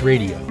Pines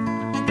Radio.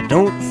 But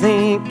don't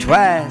think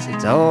twice,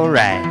 it's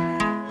alright.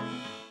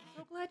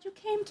 So glad you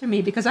came to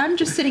me because I'm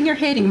just sitting here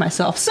hating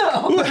myself. So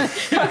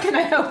how can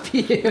I help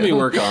you? Let me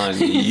work on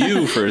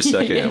you for a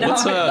second. You know,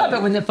 What's I love up?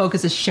 it when the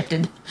focus is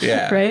shifted.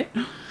 Yeah. Right?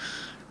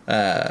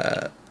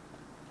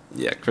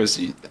 Yeah, Chris,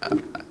 you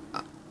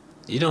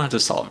don't have to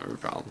solve every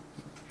problem.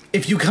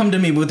 If you come to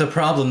me with a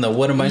problem, though,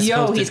 what am I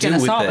supposed he's to do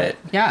gonna with solve it?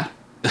 Yeah.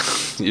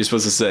 You're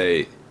supposed to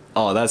say,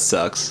 "Oh, that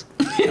sucks,"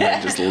 and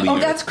then just leave Oh, it.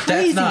 that's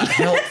crazy. That's not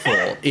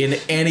helpful in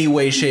any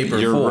way, shape, or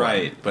You're form.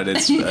 right, but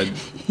it's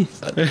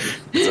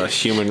a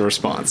human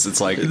response. It's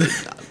like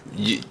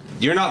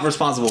you're not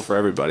responsible for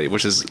everybody,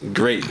 which is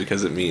great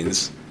because it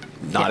means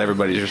not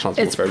everybody's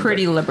responsible It's for everybody.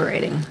 pretty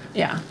liberating.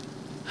 Yeah.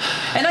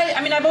 And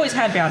I mean, I've always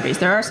had boundaries.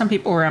 There are some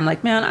people where I'm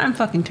like, man, I'm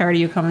fucking tired of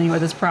you coming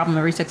with this problem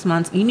every 6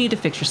 months. You need to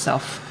fix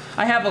yourself.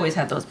 I have always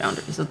had those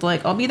boundaries. It's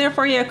like, I'll be there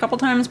for you a couple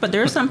times, but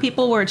there are some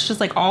people where it's just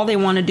like all they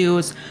want to do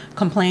is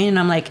complain. And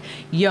I'm like,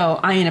 yo,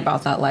 I ain't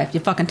about that life. You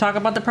fucking talk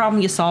about the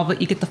problem, you solve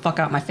it, you get the fuck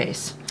out my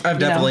face. I've You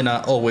know? definitely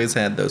not always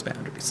had those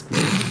boundaries.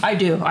 I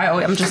do.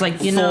 I'm just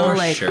like, you know, For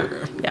like,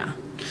 sure. yeah.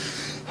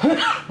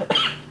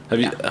 Have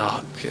you?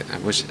 Oh, okay. I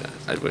wish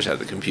I had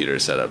the computer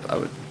set up.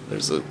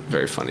 There's a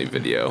very funny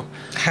video.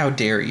 How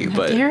dare you? How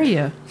But dare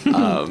you?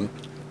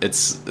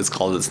 it's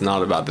called "It's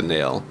Not About the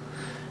Nail,"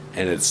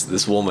 and it's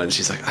this woman.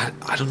 She's like,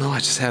 I don't know. I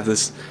just have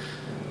this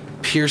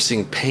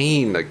piercing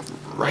pain like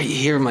right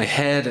here in my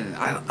head, and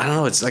I don't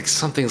know. It's like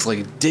something's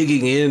like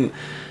digging in,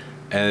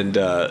 and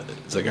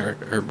it's like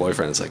her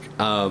boyfriend's like,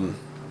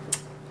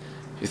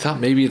 you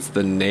thought maybe it's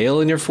the nail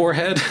in your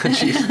forehead?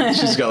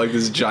 She's got like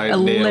this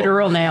giant nail. A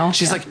literal nail.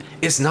 She's like,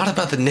 it's not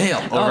about the nail,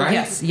 all right?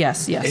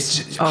 Yes. It's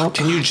just,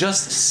 can you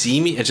just see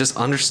me and just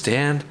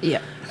understand?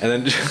 Yeah. And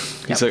then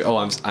he's like, oh,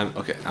 I'm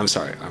okay. I'm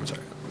sorry.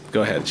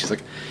 Go ahead. She's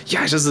like,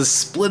 yeah, it's just this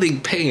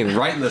splitting pain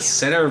right in the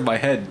center of my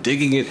head,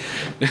 digging it.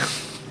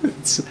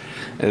 it's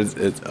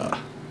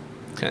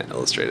kind of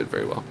illustrated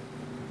very well.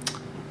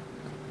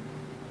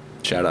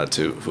 Shout out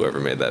to whoever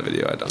made that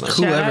video. I don't know. Shout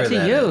Whoever out to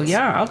that you. is.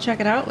 Yeah, I'll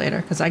check it out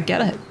later because I get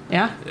it.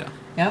 Yeah. Yeah.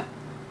 Yep.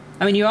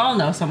 I mean, you all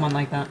know someone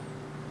like that.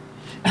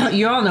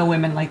 You all know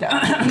women like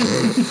that.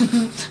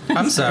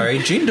 I'm sorry,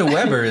 Jean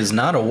DeWeber is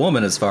not a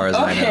woman as far as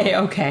I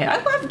know. Okay. I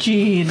love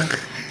Jean.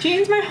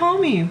 Jean's my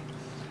homie.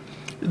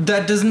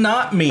 That does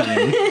not mean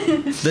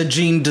that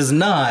Jean does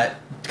not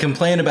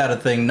complain about a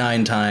thing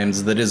 9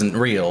 times that isn't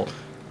real,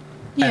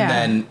 Yeah.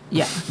 and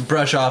then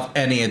brush off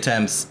any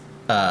attempts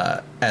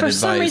at For advice.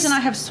 some reason, I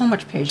have so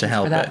much patience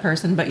help for that it.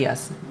 person, but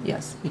yes,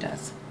 he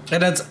does.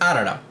 And it's, I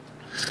don't know.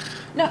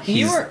 No,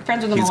 you were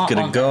friends with him a He's lot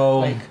gonna longer. go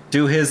Like,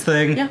 do his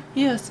thing. yeah,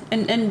 he is.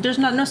 And there's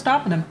no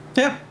stopping him,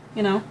 Yeah.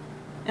 you know?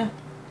 Yeah,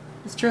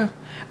 it's true.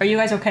 Are you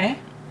guys okay?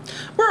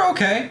 We're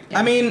okay. Yeah.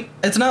 I mean,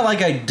 it's not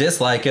like I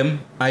dislike him.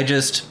 I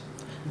just,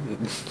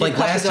 like,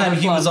 cup last is time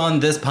he overflowing. was on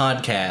this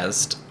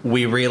podcast,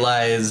 we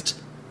realized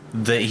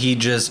that he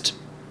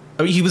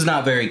was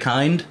not very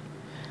kind.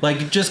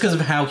 Like, just because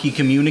of how he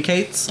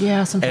communicates.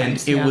 Yeah,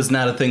 sometimes, And it yeah. was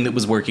not a thing that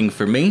was working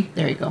for me.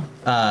 There you go.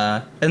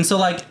 And so,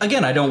 like,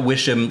 again, I don't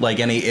wish him, like,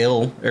 any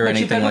ill or But you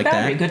anything built a like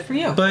boundary. that. Good for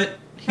you. But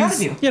Proud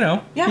he's, of you. you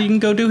know, Yeah. he can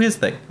go do his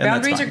thing. And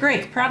Boundaries that's are fine.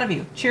 great. Proud of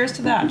you. Cheers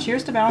to that.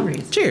 Cheers to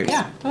boundaries. Cheers.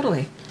 Yeah,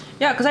 totally.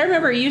 Yeah, because I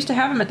remember you used to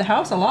have him at the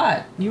house a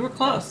lot. You were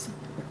close.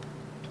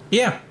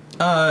 Yeah.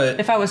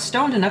 If I was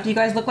stoned enough, you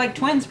guys looked like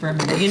twins for a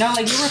minute. You know,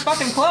 like you were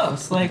fucking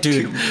close. Like,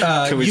 Dude,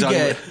 Can we you talk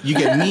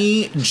get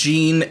me,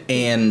 Gene,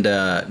 and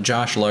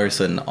Josh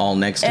Larson all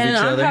next to and each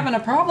I'm other. having a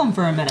problem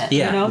for a minute.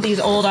 Yeah. You know, these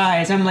old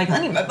eyes. I'm like,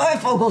 honey, my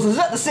bifocals, is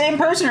that the same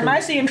person or am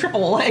I seeing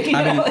triple? Like, you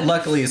I know? mean,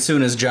 luckily, as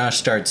soon as Josh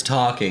starts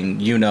talking,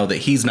 you know that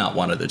he's not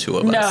one of the two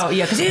of us. No,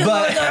 yeah, because he's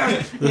But-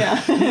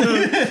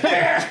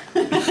 yeah.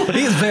 But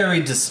he's very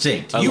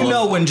distinct. You love-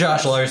 know when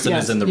Josh Larson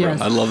Yes, is in the yes.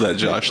 room. I love that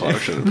Josh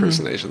Larson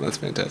impersonation. That's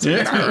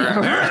fantastic.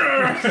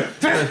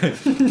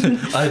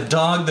 A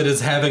dog that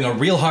is having a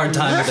real hard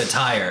time with a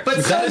tire. But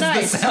that so is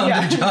nice. the sound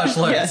Yeah. of Josh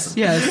Larson.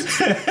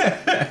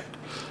 Yes.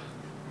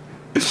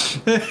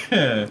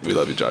 We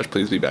love you, Josh.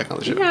 Please be back on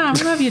the show. Yeah,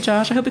 I love you,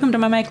 Josh. I hope you come to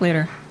my mic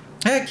later.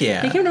 Heck He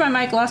yeah. came to my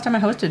mic last time I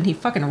hosted, and he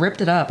fucking ripped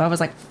it up. I was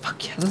like,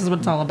 fuck yeah, this is what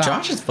it's all about.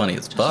 Josh is funny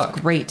as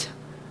fuck. Great.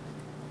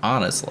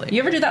 Honestly.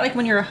 You ever do that, like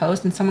when you're a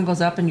host and someone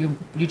goes up and you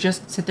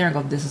just sit there and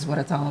go, this is what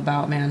it's all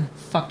about, man.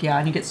 Fuck yeah.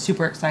 And you get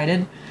super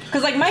excited.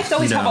 Because, like, mics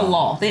always have a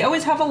lull. They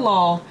always have a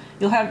lull.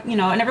 You'll have, you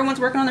know, and everyone's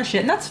working on their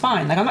shit, and that's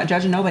fine. Like, I'm not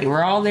judging nobody.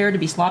 We're all there to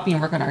be sloppy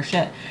and work on our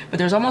shit. But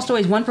there's almost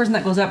always one person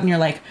that goes up and you're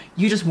like,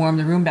 you just warmed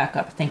the room back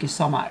up. Thank you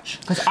so much.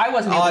 Because I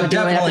wasn't able to do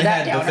it after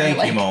that. I definitely had the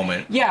thank you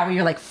moment. Yeah, where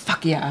you're like,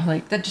 fuck yeah.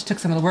 Like, that just took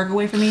some of the work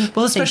away from me.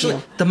 Well, especially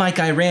the mic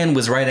I ran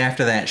was right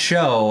after that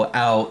show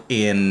out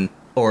in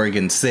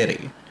Oregon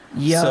City.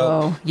 Yo,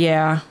 So,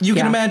 yeah. You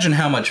can imagine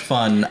how much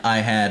fun I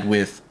had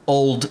with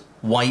old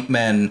white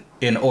men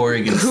in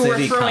Oregon Who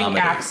City were throwing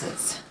comedy.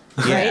 axes.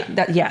 Yeah. Right?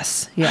 That,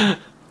 yes. Yeah.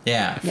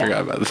 Yeah. Yeah.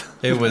 Forgot about that.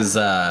 It was,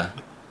 I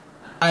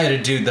had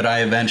a dude that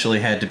I eventually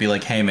had to be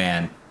like, hey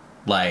man,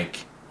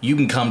 like, you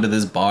can come to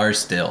this bar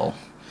still,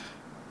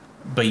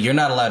 but you're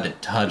not allowed to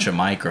touch a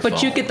microphone.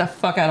 But you get the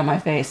fuck out of my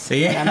face. when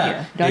Yeah. I'm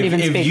here. Don't even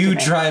if speak you to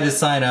me. try to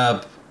sign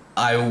up,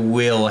 I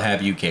will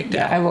have you kicked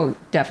Yeah, out. I will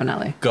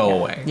definitely. Go Yeah.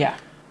 away. Yeah.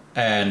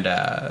 And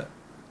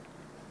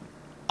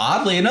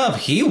oddly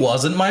enough, he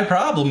wasn't my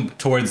problem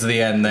towards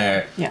the end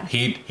there. Yeah.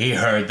 He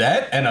heard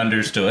that and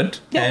understood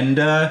Yeah.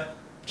 and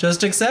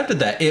just accepted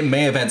that. It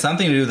may have had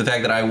something to do with the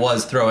fact that I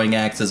was throwing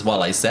axes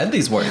while I said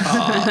these words.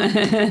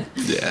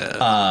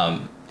 Yeah.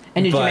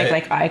 And did you But- make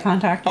like eye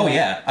contact? Oh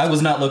yeah, I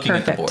was not looking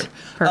at the board.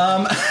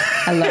 Perfect.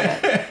 I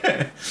love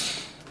it.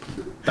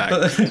 Back.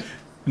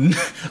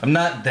 I'm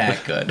not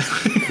that good.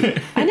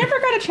 I never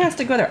got a chance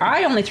to go there.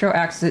 I only throw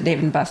axes at Dave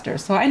and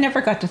Buster's, so I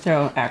never got to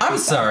throw axes. I'm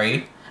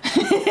sorry.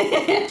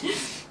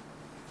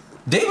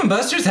 Dave and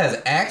Buster's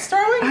has axe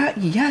throwing?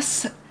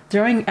 Yes.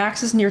 Throwing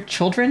axes near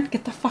children?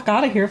 Get the fuck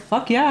out of here.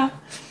 Fuck yeah.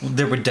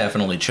 There were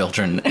definitely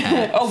children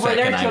at Oh, were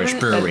there Feckin' Irish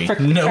children?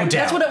 Brewery. No doubt.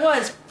 That's what it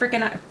was.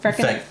 Feckin' Irish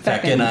Brewery.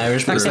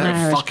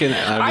 Fucking.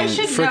 I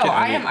should know.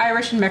 I am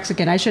Irish and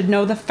Mexican. I should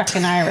know the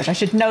feckin' Irish. I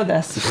should know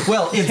this.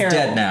 Well, it's Terrible.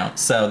 dead now,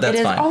 so that's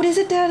It is. fine. Oh, is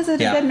it dead? Is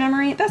it Yeah. a dead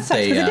memory? That sucks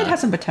They, because it did have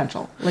some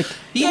potential. Like,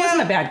 Yeah. it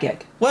wasn't a bad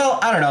gig. Well,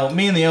 I don't know.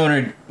 Me and the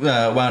owner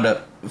wound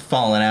up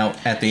falling out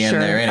at the end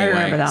Sure, there I anyway.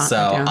 remember that. So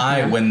I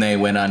do, yeah. when they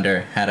went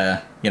under, had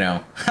a,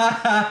 ha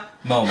ha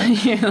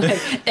moment. You're like,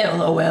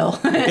 LOL.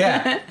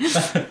 Yeah.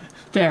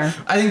 Fair.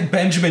 I think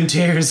Benjamin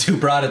Tears, who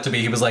brought it to me,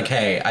 he was like,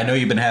 hey, I know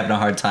you've been having a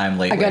hard time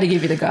lately. I got to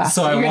give you the goss.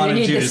 So I You're gonna wanted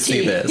need you to this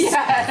see tea. this.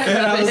 Yeah. And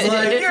I was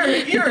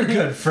like, you're a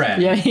good friend.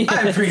 Yeah, he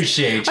I is.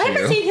 appreciate you. I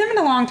haven't seen him in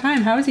a long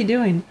time. How is he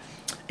doing?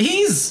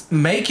 He's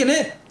making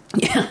it.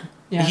 Yeah.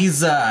 Yeah.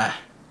 He's, I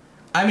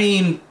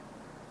mean,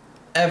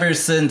 ever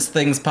since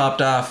things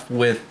popped off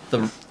with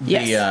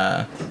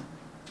Yes.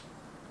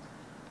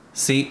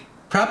 see,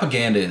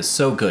 propaganda is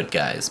so good,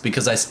 guys,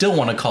 because I still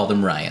want to call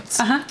them riots.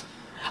 Uh-huh.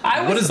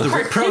 I was What is the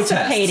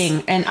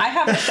participating, and I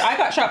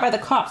got shot by the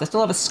cops. I still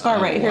have a scar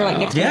right here, like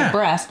next to Yeah. my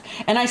breast,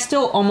 and I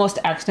still almost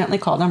accidentally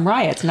called them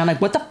riots. And I'm like,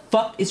 what the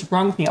fuck is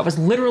wrong with me? I was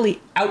literally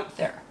out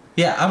there.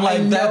 Yeah, I'm like,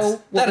 I know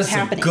what that was is some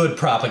happening. good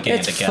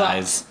propaganda, It's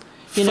guys.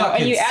 You know, and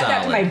Fucking you add that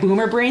to solid. my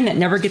boomer brain that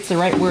never gets the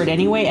right word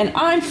anyway, and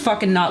I'm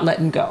fucking not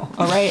letting go.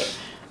 All right.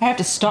 I have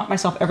to stop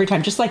myself every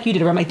time, just like you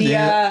did. Where I'm like, you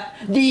know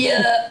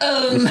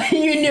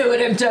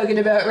what I'm talking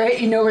about, right?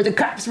 You know where the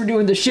cops were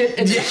doing the shit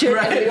and the Yeah, shit,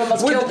 right. and they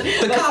almost With killed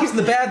the like, cops,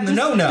 the bad, and the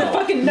no-no. The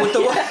fucking no, With the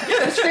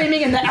the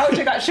screaming and the ouch,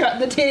 I got shot in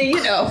the titty,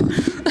 you know.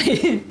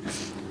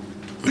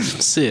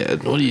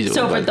 Sid, what are you doing?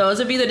 So for bud? those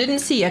of you that didn't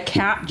see, a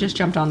cat just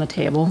jumped on the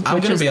table. I'm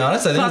which gonna is be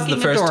honest. I think this is the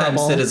fucking first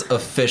adorable. time Sid has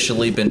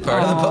officially been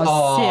part of the. Sid.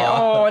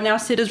 Aw. Oh, now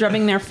Sid is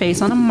rubbing their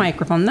face on a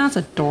microphone. That's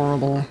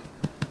adorable.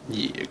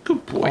 Yeah,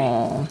 good boy.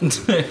 Oh,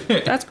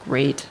 that's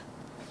great.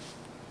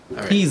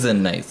 He's a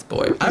nice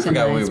boy. I He's a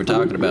forgot what we nice were boy.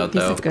 talking about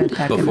He's a though. good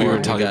heck of a before boy. we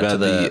We're talking got about to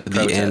the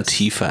protest.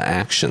 Antifa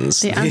actions.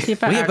 The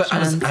Antifa Well, yeah, but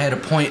actions. I had a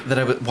point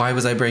that why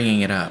was I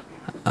bringing it up?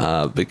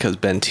 Because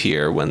Ben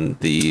Tier, when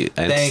the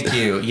Thank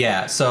you.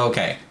 Yeah. So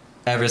okay.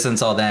 Ever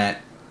since all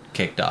that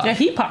kicked off, Yeah,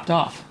 he popped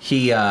off.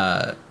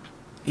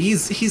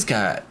 he's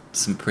got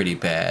some pretty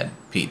bad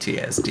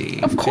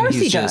PTSD. Of course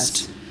And he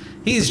does.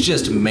 He's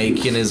just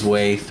making his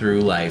way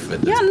through life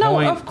at this Yeah, no,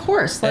 point. of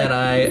course. Like,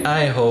 And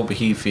I hope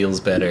he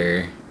feels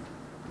better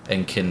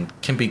and can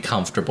be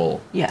comfortable.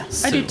 yeah,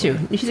 I do too.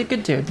 soon. He's a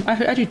good dude.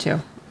 I do too.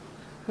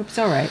 Hope it's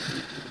all right.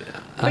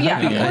 But yeah,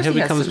 of I course hope he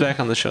has comes some- back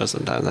on the show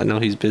sometimes. I know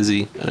he's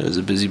busy. I know he's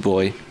a busy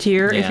boy.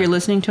 Tier, Yeah. if you're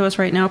listening to us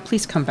right now,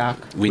 please come back.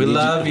 We need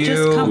love you.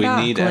 Just come We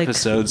back, need like-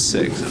 episode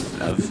 6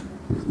 of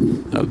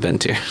Ben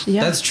Tier.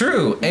 Yeah. That's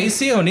true.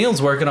 AC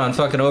O'Neill's working on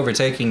fucking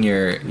overtaking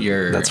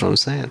your That's what I'm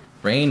saying.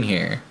 reign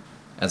here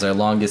as our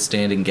longest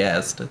standing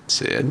guest.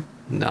 Sid,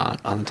 not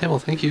on the table.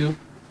 Thank you.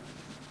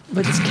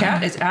 But this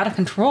cat is out of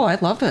control. I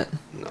love it.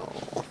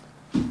 No.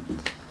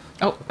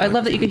 Oh, I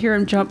love that you could hear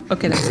him jump.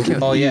 Okay, that's cute.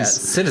 Oh yeah,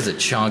 Sid is a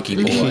chonky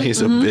boy.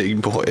 He's a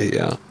big boy,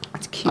 yeah.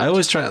 That's cute. I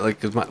always try, like,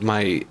 'cause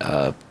my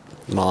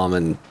mom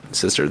and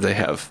sister, they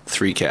have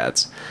 3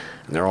 cats,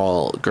 and they're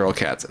all girl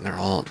cats, and they're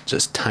all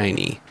just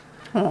tiny.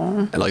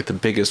 And like the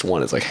biggest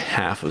one is like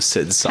half of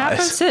Sid's size. Half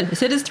of Sid.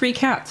 Sid is 3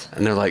 cats.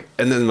 And they're like,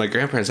 and then my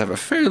grandparents have a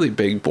fairly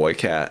big boy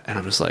cat, and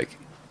I'm just like,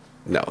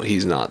 no,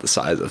 he's not the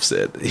size of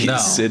Sid. No.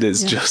 Sid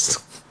is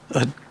just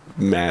a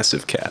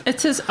massive cat.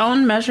 It's his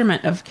own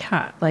measurement of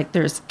cat. Like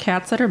there's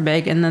cats that are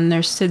big, and then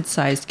there's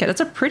Sid-sized cat.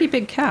 It's a pretty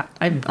big cat.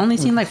 I've only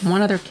seen like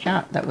one other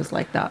cat that was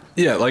like that.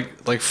 Yeah,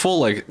 like full,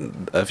 like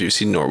if you've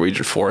seen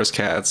Norwegian forest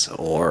cats,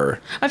 or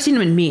I've seen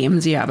them in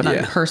memes, yeah, but not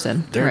in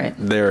person.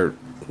 They're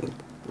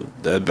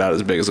about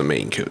as big as a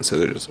Maine Coon, so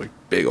they're just like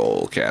big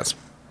old cats.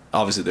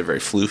 Obviously, they're very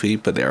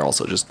floofy, but they're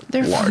also just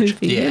They're large.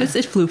 floofy. Yeah. It's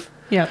floof.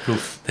 Yeah.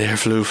 They're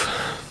floof.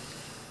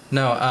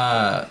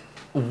 No,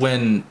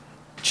 when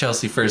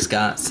Chelsea first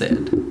got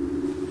Sid,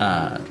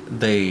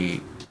 they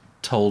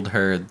told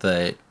her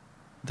that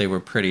they were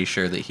pretty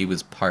sure that he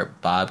was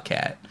part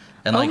bobcat,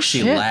 and like she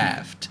shit.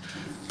 laughed,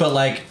 but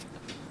like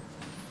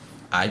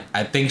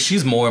I think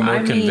she's more and more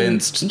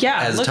convinced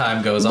as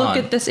time goes on.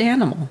 Look at this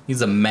animal.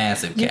 He's a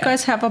massive cat. You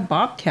guys have a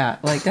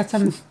bobcat. Like that's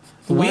a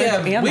we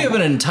have animal.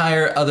 an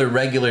entire other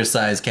regular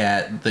sized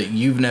cat that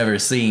you've never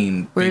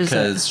seen Where is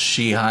because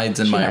she hides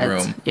in my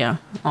room. Yeah.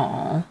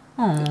 Aw.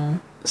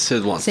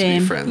 Sid wants to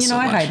Same. be friends. You know,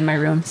 so I much. hide in my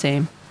room.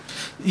 Same.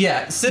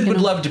 Yeah, Sid would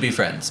love to be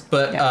friends,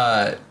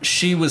 but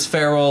she was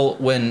feral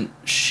when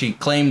she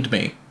claimed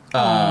me.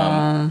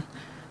 That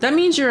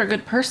means you're a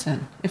good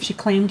person if she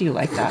claimed you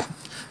like that.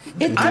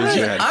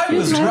 I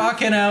was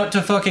rocking out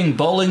to fucking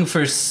Bowling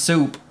for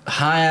Soup,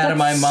 high out of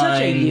my Such a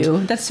mind, you.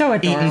 That's so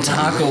adorable. eating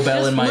Taco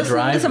Bell in my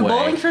driveway. Listen,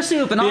 Bowling for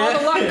Soup, and all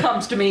the luck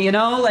comes to me. You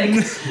know, like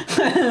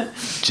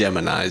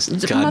Gemini's.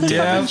 motherfucking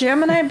Goddamn.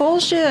 Gemini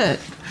bullshit.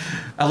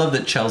 I love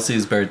that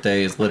Chelsea's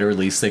birthday is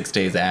literally 6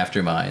 days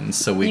after mine,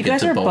 so we You get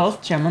guys to are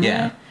both Gemini.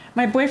 Yeah.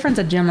 My boyfriend's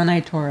a Gemini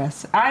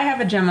Taurus. I have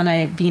a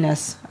Gemini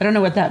Venus. I don't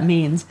know what that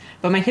means,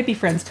 but my hippie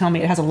friends tell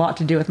me it has a lot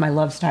to do with my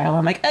love style.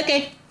 I'm like,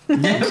 okay.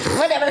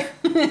 Whatever.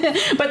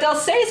 But they'll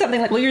say something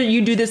like, well,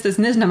 you do this,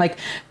 and this. And I'm like,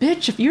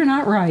 bitch, if you're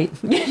not right,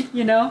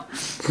 you know?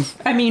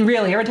 I mean,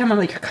 really, every time I'm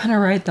like, you're kind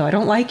of right, though. I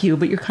don't like you,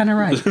 but you're kind of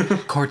right.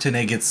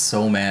 Courtenay gets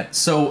so mad.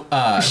 So,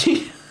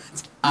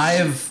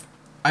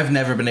 I've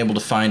never been able to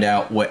find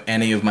out what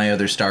any of my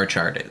other star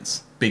chart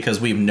is because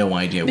we have no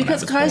idea when I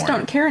was Because guys born.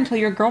 don't care until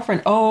your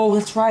girlfriend. Oh,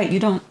 that's right. You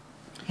don't.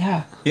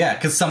 Yeah. Yeah,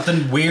 because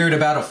something weird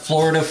about a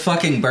Florida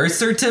fucking birth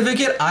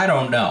certificate? I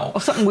don't know. Oh,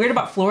 something weird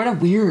about Florida?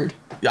 Weird.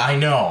 I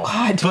know.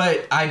 God.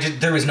 But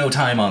there was no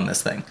time on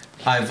this thing.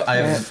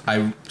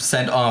 I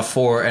sent off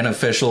for an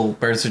official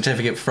birth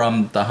certificate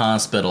from the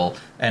hospital,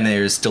 and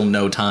there's still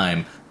no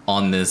time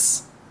on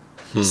this.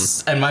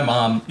 And my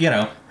mom,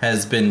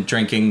 has been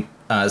drinking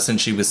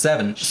since she was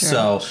 7,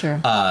 so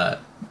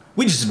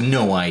we just have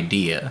no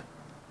idea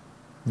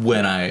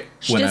when I.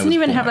 She when I doesn't was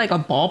even born. have like a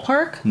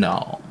ballpark?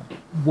 No.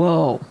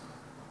 Whoa.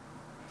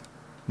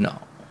 No.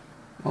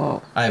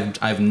 Whoa. I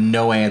have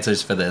no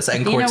answers for this.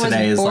 And Dina was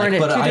Courtenay is born like, at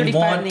but I 2:35 in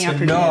want the to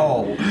afternoon."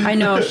 know. I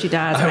know she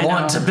does. I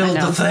want to build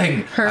know. the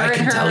thing. Her I and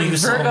can her tell you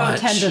so Virgo much.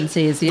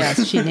 tendencies.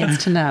 Yes, she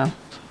needs to know.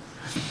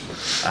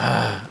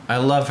 I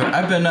love her.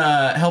 I've been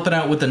helping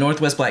out with the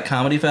Northwest Black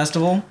Comedy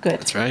Festival. Good.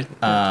 That's right.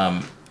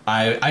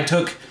 I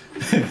took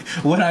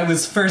when I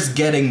was first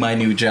getting my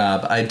new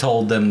job, I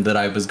told them that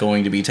I was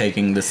going to be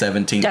taking the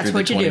 17th That's through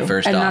what the you do.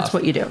 21st And off. that's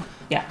what you do.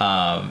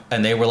 Yeah.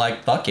 And they were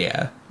like, "Fuck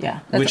yeah!" Yeah.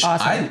 That's which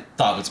awesome. I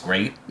thought was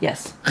great.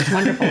 Yes. It's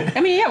wonderful.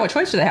 I mean, yeah, what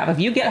choice do they have? If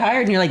you get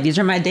hired and you're like, these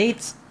are my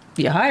dates,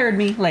 you hired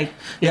me, like,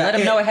 you Yeah, let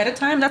them it- know ahead of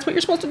time, that's what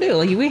you're supposed to do.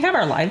 Like, we have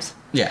our lives.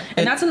 Yeah,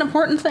 And that's an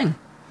important thing.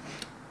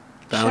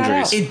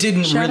 Boundaries. It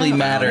didn't Shout really out.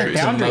 matter to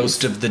Boundaries.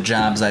 most of the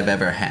jobs I've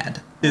ever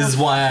had. Is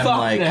why I'm Fuck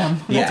like, them.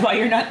 yeah, That's why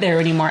you're not there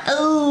anymore.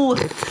 Oh.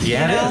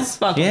 yeah, You know? it is.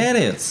 Fuck Yeah, them.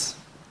 it is.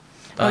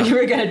 Oh, you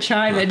were going to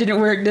chime. It didn't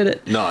work, did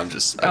it? No, I'm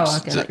just. Oh,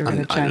 okay, I thought you were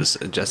gonna I'm chime.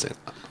 just adjusting.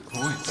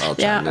 I'll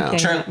Yeah, chime now. okay.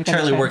 Char- we gotta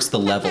Charlie try. works the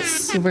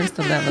levels. He works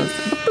the levels.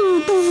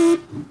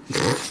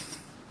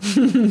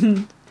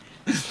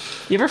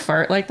 You ever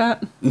fart like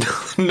that?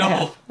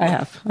 No. I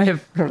have. I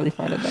have totally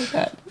farted like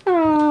that.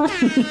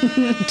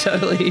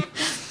 Totally.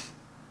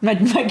 My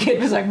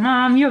kid was like,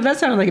 "Mom, that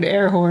sounded like an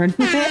air horn."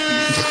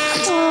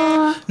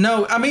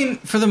 No, I mean,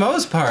 for the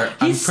most part,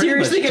 I'm He's pretty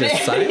much seriously gonna.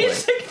 just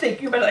sideways. He's like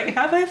thinking about like,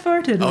 have I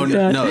farted? Oh like no,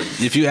 that? no!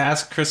 If you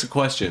ask Chris a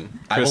question,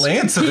 I will Chris-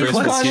 answer the Chris-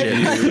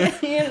 question.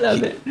 I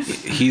love it.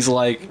 He's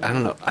like, I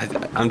don't know.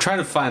 I'm trying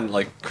to find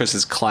like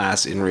Chris's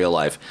class in real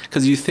life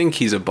because you think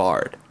he's a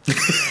bard.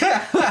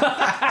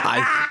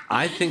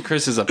 I think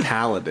Chris is a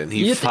paladin.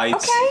 He You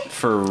fights okay.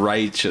 for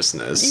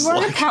righteousness. You are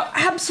Like,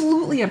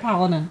 absolutely a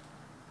paladin.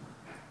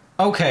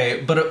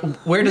 Okay, but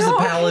where does No, the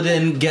okay.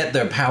 paladin get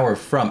their power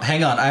from?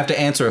 Hang on, I have to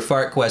answer a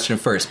fart question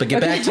first, but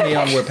get back to me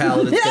on where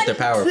paladins get their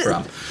power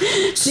from.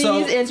 Please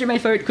answer my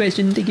fart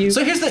question. Thank you.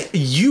 So here's the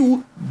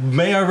you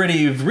may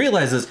already have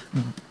realized this.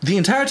 The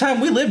entire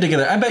time we lived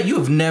together, I bet you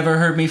have never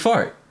heard me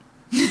fart.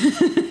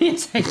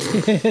 Yes, I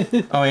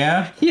did. Oh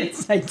yeah?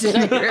 Yes, I did.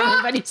 I hear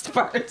everybody's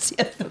farts.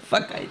 Yes, the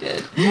fuck I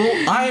did.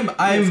 Well, I'm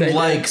I did.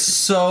 like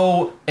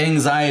so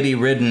anxiety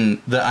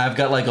ridden that I've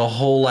got like a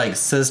whole like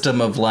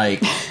system of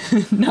like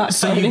Not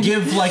so you farting.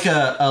 give like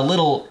a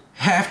little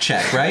half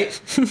check, right?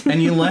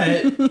 And you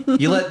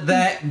let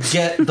that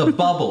get the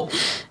bubble,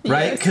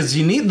 right? Because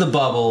you need the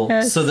bubble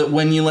so that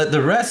when you let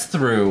the rest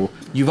through,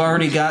 you've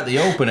already got the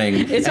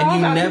opening, It's all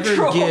and about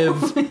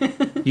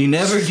control. you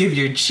never give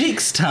your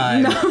cheeks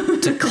time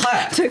to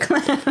clap.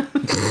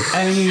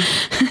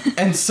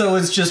 And so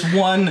it's just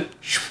one,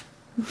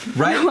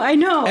 right? I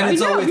know. And I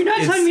it's know. always- You're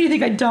not telling me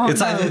anything I don't It's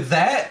know. either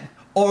that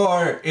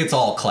or it's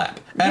all clap.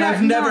 And Yeah,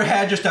 I've never no.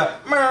 had just a.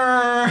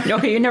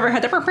 Okay, you never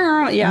had the.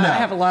 Yeah, No. I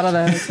have a lot of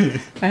those,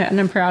 and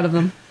I'm proud of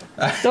them.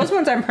 Those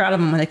ones I'm proud of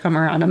them when they come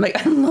around. I'm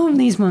like, I love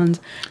these ones,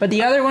 but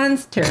the other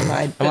ones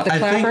terrified. But the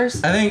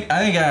clappers. I think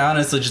I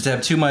honestly just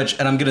have too much,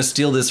 and I'm gonna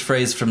steal this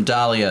phrase from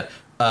Dahlia.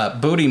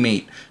 Booty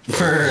meat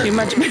for Too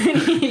much.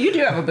 You do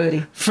have a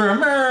booty. for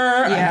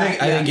I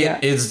think yeah.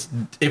 it is,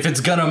 if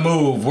it's gonna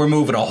move, we're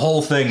moving a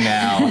whole thing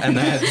now, and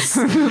that's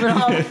Moving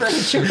all the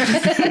furniture.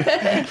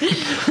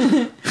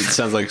 It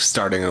sounds like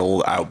starting an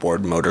old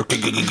outboard motor.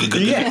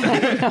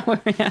 yeah.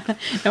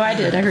 No, I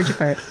did. I heard you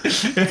fart.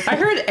 I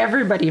heard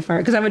everybody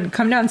fart because I would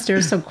come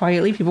downstairs so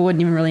quietly, people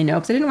wouldn't even really know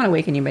because I didn't want to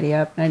wake anybody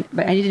up. But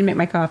I needed to make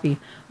my coffee.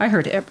 I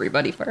heard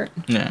everybody fart.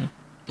 Yeah.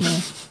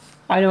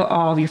 I know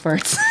all of your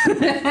farts.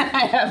 I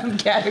have them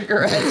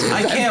categorized.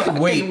 I can't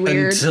wait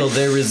weird. until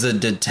there is a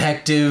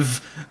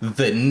detective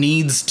that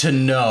needs to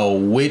know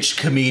which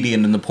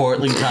comedian in the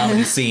Portland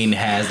comedy scene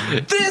has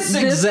this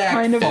exact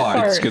kind of fart.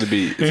 fart. It's gonna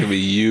be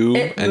you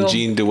It and will.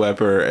 Gene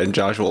DeWepper and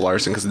Joshua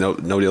Larson because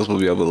nobody else will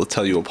be able to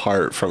tell you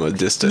apart from a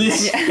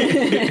distance.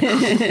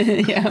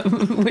 Yeah,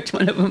 which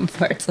one of them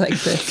farts like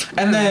this?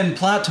 And then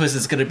plot twist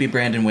is going to be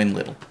Brandon Wynn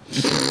Little,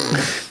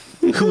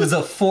 who is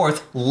a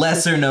fourth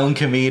lesser known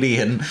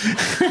comedian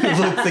who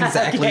looks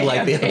exactly Okay,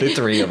 like the okay. other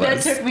three of That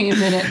us. took me a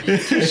minute.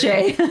 Touche.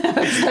 I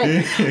was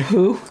like,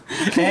 who?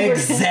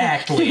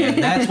 Exactly,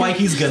 and that's why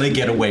he's gonna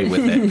get away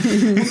with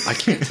it. I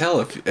can't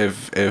tell if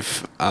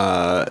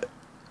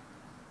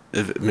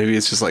maybe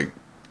it's just like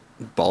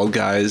bald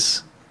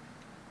guys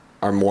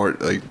are more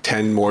like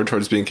tend more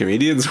towards being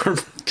comedians or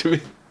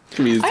comedians.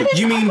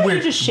 You mean I thought we're-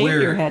 you just shave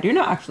we're- your head? You're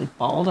not actually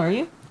bald, are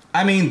you?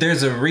 I mean,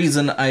 there's a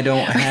reason I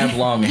don't have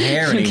long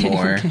hair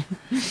anymore.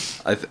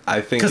 I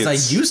think Because I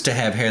it's, used to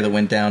have hair that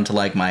went down to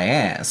like my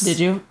ass. Did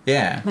you?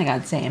 Yeah. Oh my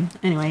god, same.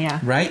 Anyway, yeah.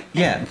 Right?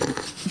 Yeah.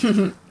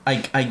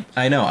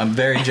 I know. I'm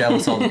very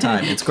jealous all the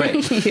time. It's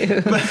great.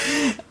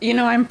 You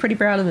know, I'm pretty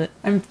proud of it.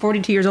 I'm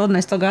 42 years old and I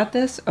still got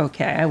this.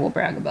 Okay, I will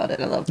brag about it.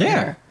 I love my Yeah.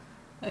 hair.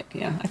 Like,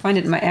 yeah, I find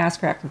it in my ass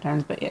crack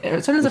sometimes, but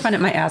sometimes I find it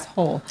in my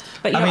asshole.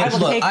 But you know, I I mean, will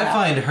look, take I that.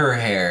 find her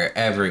hair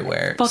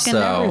everywhere. fucking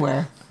so.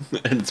 everywhere.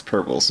 and it's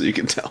purple, so you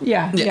can tell.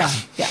 Yeah.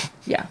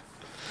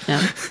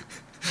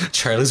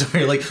 Charlie's over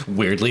here like,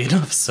 weirdly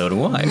enough, so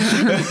do I.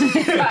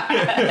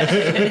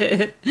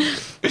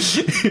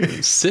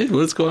 Sid,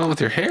 what's going on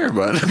with your hair,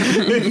 bud?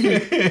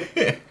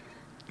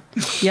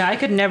 Yeah, I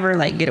could never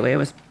like get away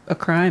with a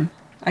crime.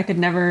 I could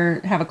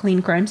never have a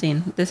clean crime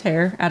scene. This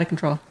hair, out of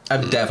control.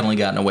 I've definitely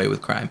gotten away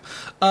with crime.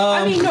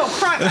 I mean, no,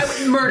 crime.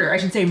 Murder. I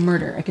should say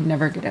murder. I could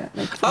never get it.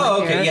 Like,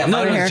 Oh, okay, yeah.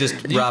 Mine hair. was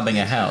just robbing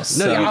a house.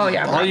 No, so. Yeah, oh,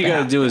 yeah, all you right,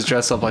 gotta yeah. do is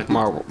dress up like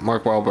Mark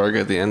Wahlberg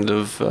at the end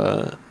of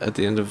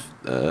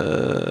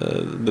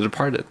The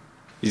Departed.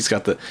 He's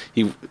got Matt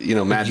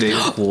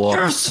Damon.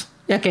 Yes.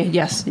 Okay.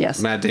 Yes.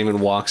 Matt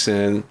Damon walks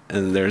in,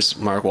 and there's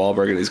Mark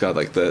Wahlberg, and he's got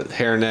like the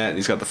hairnet, and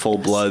he's got the full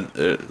blood,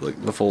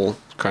 like the full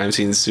crime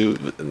scene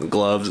suit, and the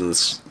gloves, and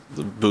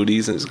the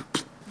booties, and he's,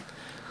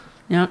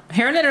 Yeah.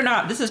 Hairnet or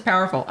not, this is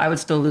powerful. I would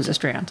still lose a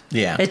strand.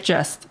 Yeah. It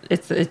is.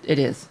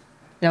 It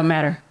don't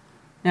matter.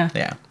 Yeah.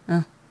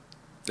 Yeah.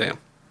 damn.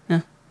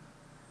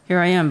 Here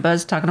I am,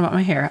 Buzz, talking about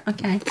my hair.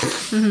 Okay.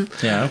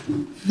 Yeah.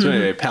 So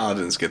anyway,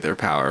 paladins get their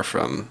power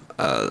from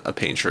a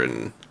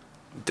patron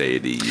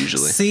deity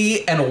usually.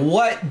 See, and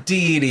what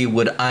deity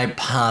would I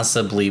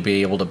possibly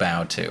be able to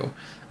bow to?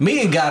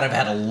 Me and God have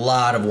had a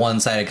lot of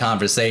one-sided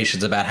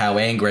conversations about how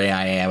angry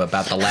I am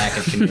about the lack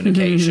of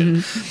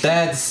communication.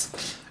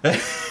 That's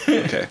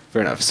Okay,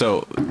 fair enough.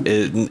 So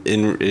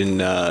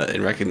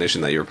in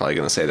recognition that you were probably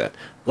going to say that,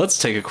 let's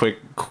take a quick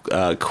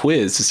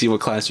quiz to see what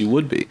class you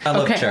would be. I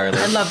love Okay. Charlie.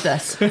 I love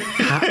this.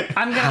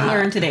 I'm gonna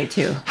learn today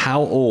too.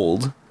 How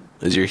old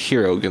is your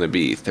hero going to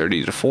be?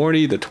 30 to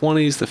 40, the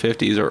 20s, the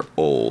 50s, or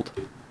old?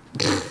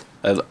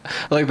 I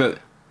like that.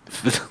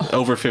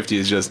 Over 50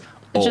 is just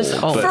old.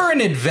 Just old. but- For an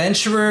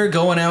adventurer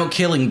going out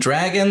killing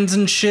dragons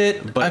and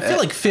shit, But- I feel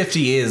like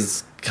 50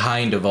 is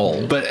kind of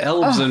old. But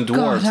elves and Oh,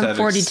 God, dwarves I'm have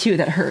 42.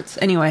 That hurts.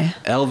 Anyway.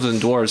 elves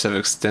and dwarves have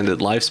extended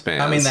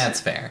lifespans. I mean,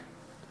 that's fair.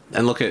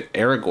 And look at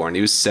Aragorn.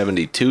 He was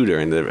 72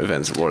 during the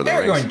events of Lord of the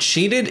Aragorn Rings.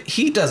 cheated.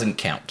 He doesn't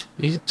count.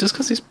 Just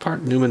because he's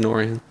part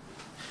Numenorian,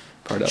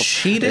 part elf.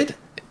 Cheated?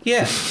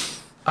 Yeah.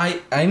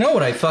 I know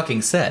what I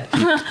fucking said.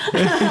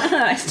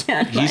 I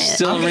stand by He's it.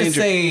 still I'm a gonna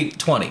ranger. say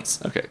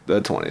 20s. Okay,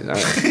 the 20s.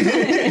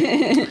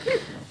 All right.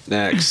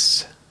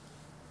 Next.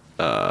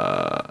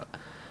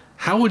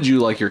 How would you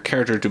like your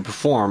character to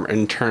perform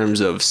in terms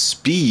of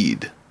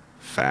speed?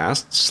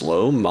 Fast,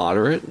 slow,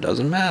 moderate,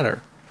 doesn't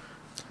matter.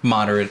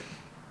 Moderate.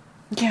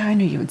 Yeah, I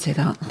knew you would say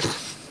that.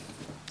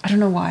 I don't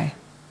know why.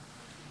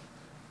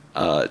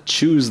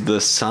 Choose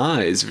the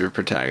size of your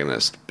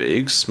protagonist.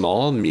 Big,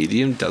 small,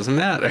 medium, doesn't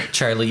matter.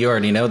 Charlie, you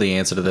already know the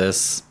answer to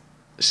this.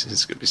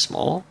 It's gonna be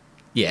small.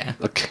 Yeah.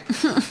 Okay.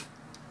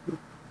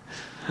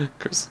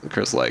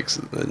 Chris likes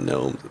the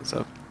gnomes and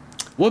stuff.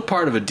 What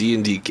part of a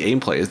D&D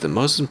gameplay is the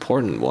most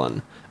important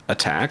one?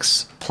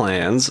 Attacks,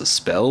 plans,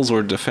 spells,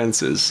 or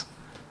defenses?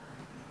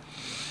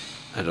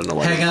 I don't know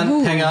why.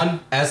 Hang on.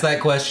 Ask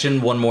that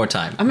question one more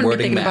time. I'm gonna Wording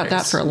be thinking about that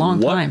matters. for a long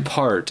What time.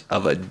 part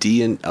of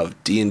D&D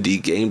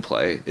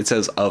gameplay, it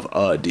says of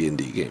a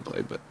D&D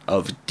gameplay, but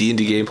of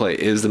D&D gameplay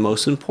is the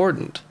most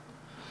important?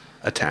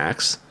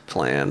 Attacks,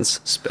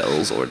 plans,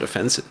 spells, or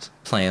defenses?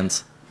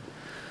 Plans.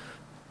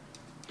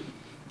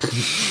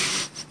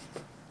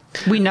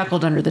 We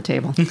knuckled under the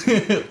table.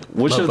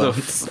 Which Low of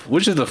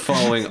bones. the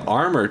following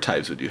armor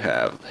types would you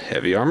have?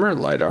 Heavy armor,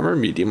 light armor,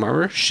 medium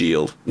armor,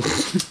 shield?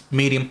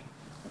 Medium.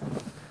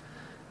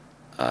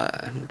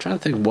 I'm trying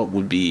to think what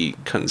would be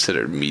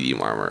considered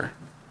medium armor.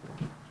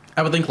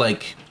 I would think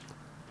like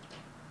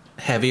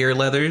heavier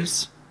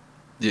leathers.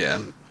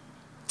 Yeah.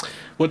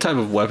 What type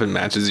of weapon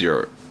matches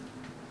your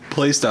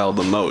playstyle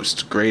the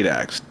most? Great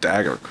axe,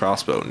 dagger,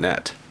 crossbow,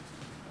 net.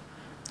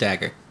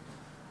 Dagger.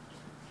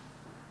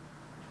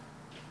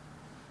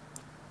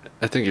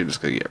 I think you're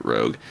just gonna get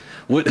rogue.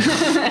 What?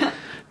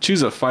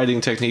 Choose a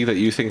fighting technique that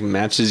you think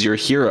matches your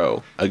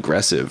hero.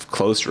 Aggressive,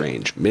 close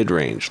range, mid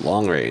range,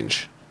 long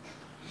range.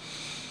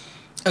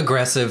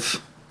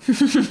 Aggressive.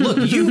 Look,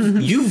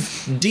 you've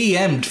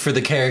DM'd for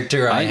the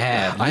character I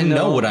have. I You know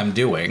know what I'm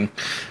doing.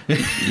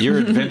 Your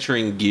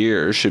adventuring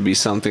gear should be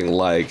something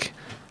like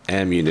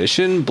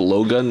ammunition,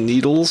 blowgun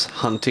needles,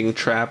 hunting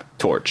trap,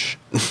 torch.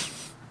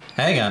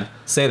 Hang on.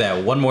 Say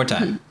that one more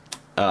time.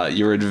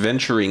 Your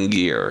adventuring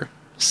gear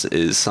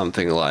is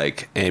something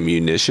like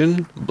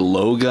ammunition,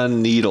 blowgun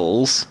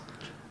needles,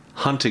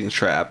 hunting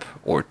trap,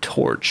 or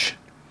torch.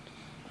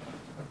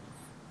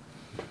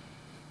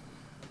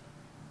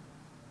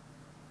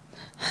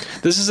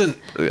 This isn't.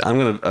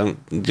 I'm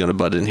gonna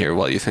butt in here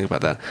while you think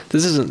about that.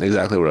 This isn't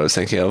exactly what I was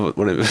thinking of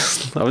when it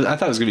was. I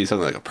thought it was gonna be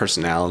something like a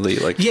personality.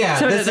 Like Yeah,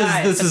 So this did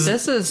I. is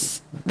This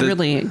is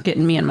really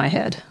getting me in my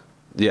head.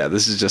 yeah,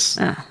 this is just.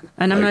 And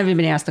I'm not even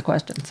being asked the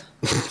questions.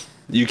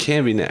 You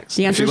can be next.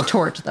 The answer If is you-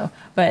 torch, though.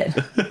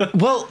 But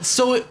well.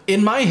 So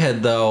in my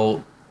head,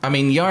 though, I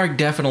mean, Yarg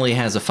definitely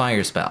has a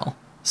fire spell,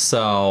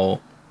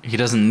 so he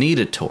doesn't need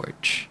a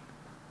torch.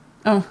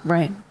 oh,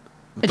 right.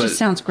 It But- just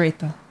sounds great,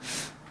 though.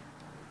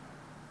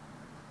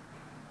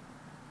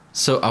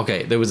 So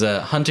okay, there was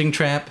a hunting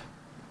trap,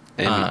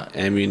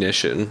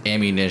 ammunition.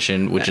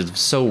 ammunition, which is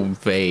so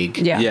vague.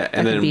 Yeah. Yeah,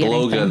 and that then could be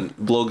anything.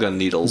 blowgun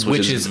needles,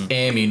 which is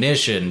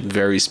ammunition.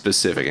 very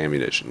specific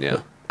ammunition.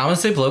 Yeah. I want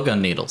to say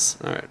blowgun needles.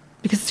 All right.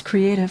 Because it's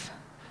creative.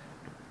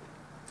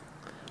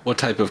 What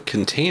type of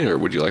container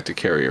would you like to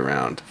carry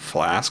around?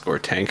 Flask or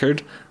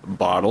tankard,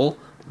 bottle,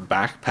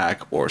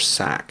 backpack, or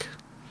sack?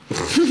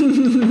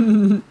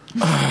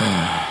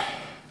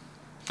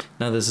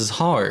 Now this is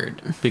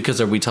hard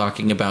because are we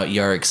talking about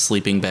Yarik's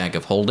sleeping bag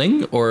of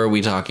holding, or are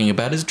we talking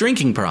about his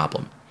drinking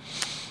problem?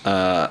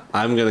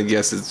 I'm gonna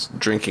guess it's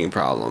drinking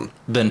problem.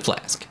 Then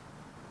flask.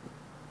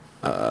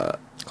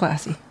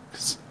 Classy.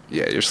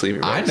 Yeah, you're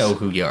sleeping. I bags. know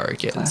who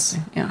Yarik is.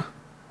 Classy. Yeah.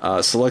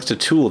 Select a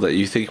tool that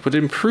you think would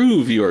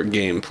improve your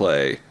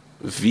gameplay.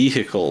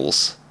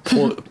 Vehicles,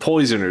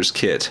 poisoner's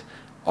kit,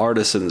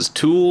 artisan's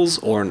tools,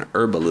 or an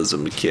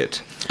herbalism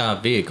kit.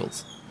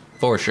 Vehicles,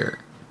 for sure.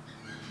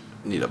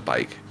 Need a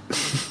bike.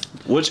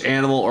 Which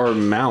animal or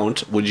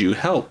mount would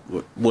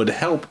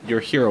help your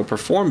hero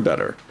perform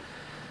better?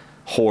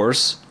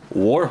 Horse,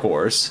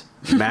 warhorse,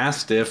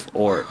 mastiff,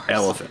 or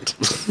elephant?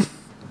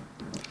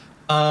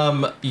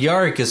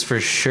 Yarik is for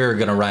sure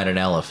gonna ride an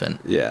elephant.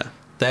 Yeah.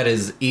 That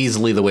is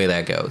easily the way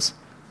that goes.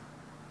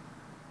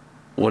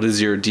 What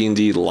is your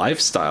D&D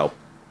lifestyle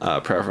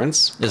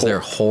preference? Is there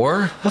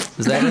whore?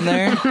 Is that in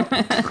there?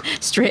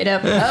 Straight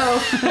up.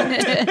 Oh.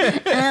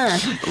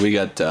 We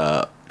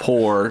got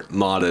poor,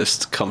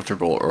 modest,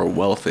 comfortable, or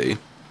wealthy.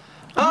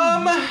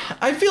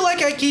 I feel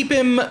like I keep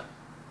him.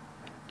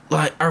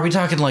 Like, are we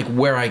talking like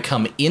where I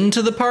come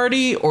into the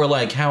party, or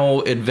like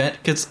how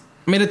Because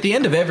I mean, at the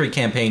end of every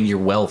campaign, you're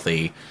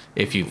wealthy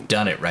if you've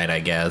done it right, I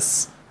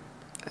guess.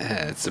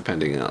 It's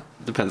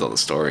depends on the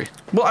story.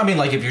 Well, I mean,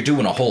 like if you're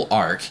doing a whole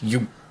arc,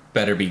 you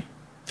better be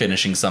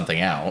finishing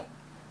something out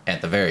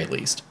at the very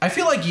least. I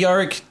feel like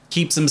Yarik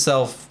keeps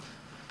himself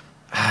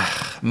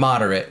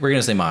moderate. We're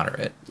gonna say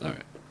moderate. All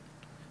right.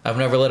 I've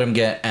never let him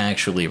get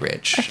actually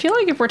rich. I feel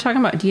like if we're talking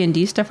about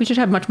D&D stuff, we should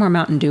have much more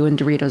Mountain Dew and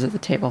Doritos at the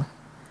table.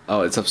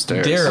 Oh, it's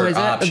upstairs. There Oh, are is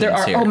that? options There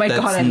are. here. Oh my That's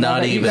god! I not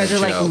love it. You even guys a are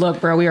like, joke. look,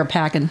 bro, we are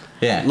packing.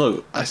 Yeah.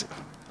 Look,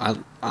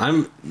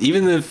 I'm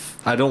even if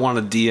I don't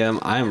want to DM,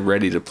 I'm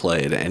ready to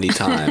play at any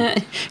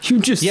time. You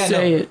just Yeah,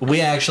 say no, it. we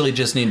actually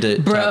just need to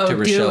Bro, talk to do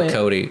Rochelle it.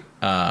 Cody.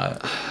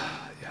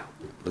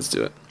 Let's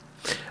do it.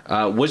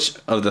 Which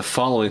of the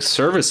following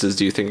services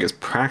do you think is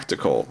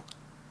practical?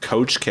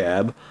 Coach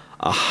cab,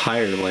 a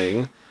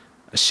hireling,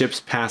 a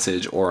ship's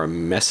passage, or a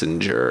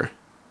messenger?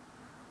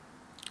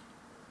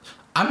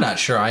 I'm not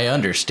sure I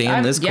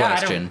understand this I don't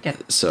question.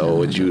 get- So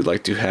would you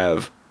like to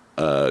have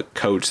a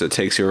coach that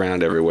takes you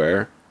around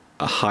everywhere,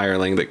 a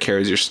hireling that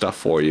carries your stuff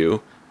for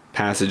you,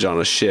 passage on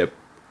a ship,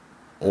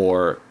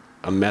 or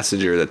a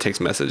messenger that takes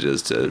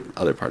messages to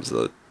other parts of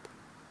the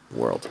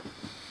world?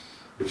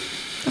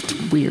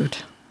 Weird.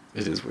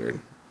 It is weird.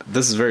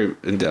 This is very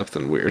in-depth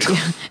and weird.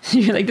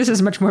 You're like, this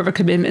is much more of a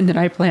commitment than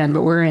I planned,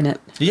 but we're in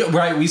it. Yeah,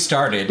 right. We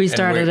started. We and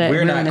started we're, it. We're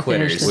We're not gonna finish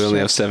quitters. this. We only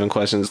have 7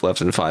 questions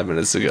left and 5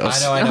 minutes to go.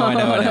 I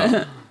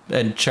know.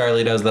 And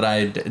Charlie knows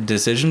that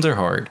decisions are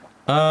hard.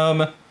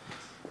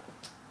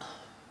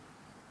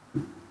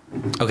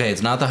 Okay,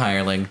 it's not the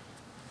hireling.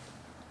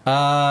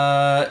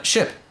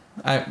 Ship.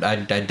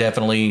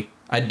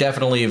 I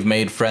definitely have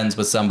made friends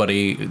with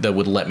somebody that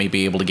would let me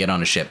be able to get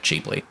on a ship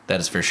cheaply. That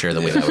is for sure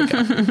the way that would go.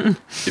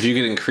 If you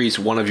could increase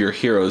one of your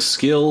hero's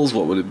skills,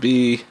 what would it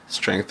be?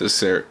 Strength,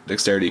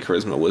 dexterity,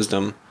 charisma,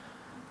 wisdom.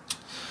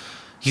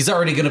 He's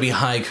already going to be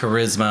high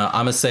charisma.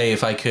 I'm going to say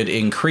if I could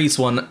increase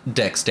one,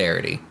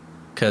 dexterity.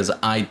 Because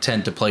I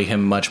tend to play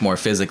him much more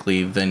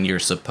physically than you're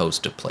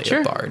supposed to play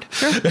a bard.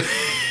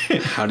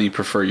 How do you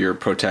prefer your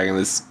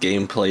protagonist's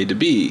gameplay to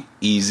be?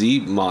 Easy,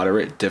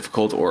 moderate,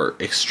 difficult, or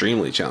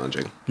extremely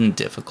challenging?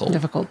 Difficult.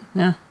 Difficult,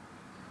 yeah.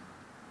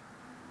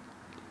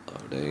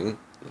 Loading.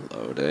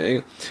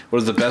 What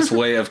is the best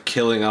way of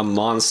killing a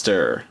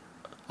monster?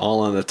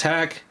 All on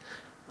attack,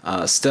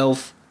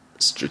 stealth,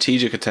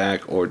 strategic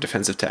attack, or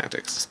defensive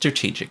tactics?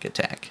 Strategic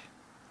attack.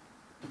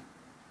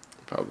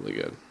 Probably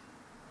good.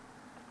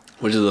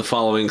 Which of the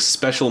following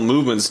special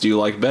movements do you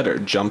like better?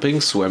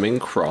 Jumping, swimming,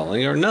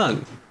 crawling, or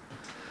none?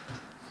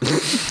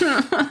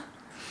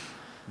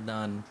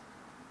 None.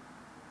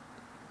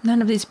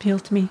 None of these appeal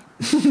to me.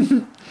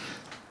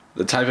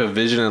 The type of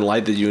vision and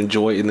light that you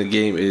enjoy in the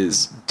game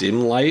is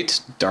dim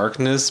light,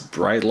 darkness,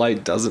 bright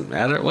light, doesn't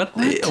matter.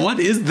 What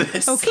is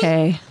this?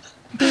 Okay.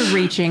 They're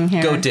reaching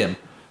here. Go dim.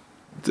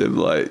 Dim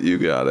light, you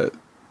got it.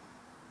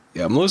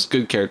 Yeah, most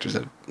good characters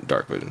have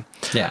dark vision.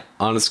 Yeah.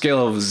 On a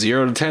scale of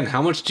 0 to 10,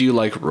 how much do you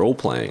like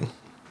role-playing?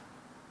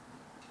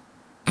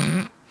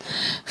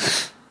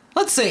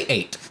 Let's say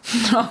 8.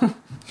 All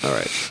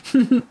right.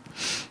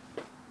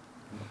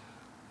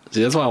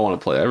 See, that's why I want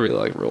to play. I really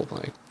like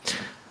role-playing.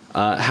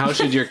 How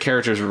should your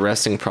character's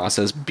resting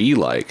process be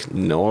like?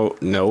 No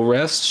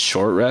rest,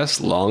 short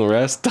rest, long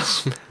rest?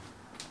 This is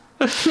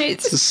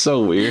It's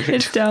so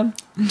weird. dumb.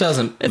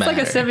 Doesn't It's matter.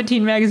 like a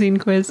 17 magazine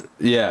quiz.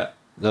 Yeah.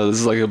 No, this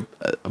is like a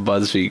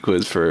BuzzFeed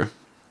quiz for...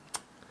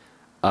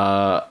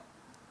 yeah,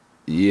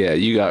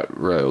 you got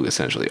rogue,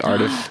 essentially.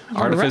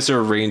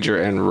 Artificer,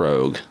 ranger, and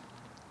rogue.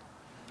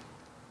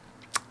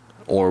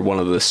 Or one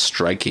of the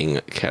striking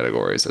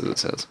categories, as it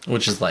says.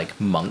 Which is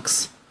like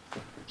monks.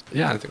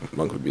 Yeah, I think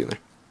monk would be in there.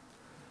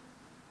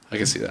 I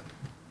can see that.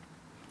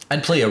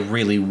 I'd play a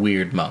really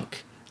weird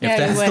monk. If Yeah,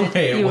 that's you the would.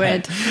 way it You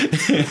went.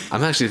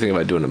 I'm actually thinking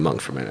about doing a monk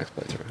for my next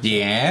playthrough.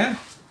 Yeah?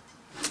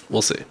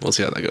 We'll see. We'll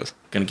see how that goes.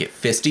 Gonna get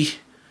fisty?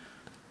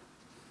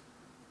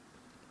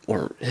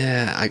 Or,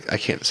 yeah, I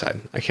can't decide.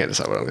 I can't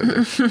decide what I'm going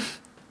to do.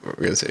 We're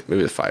going to see.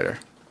 Maybe the fighter.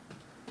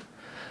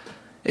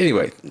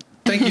 Anyway,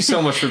 thank you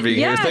so much for being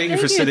Yeah, here. Thank you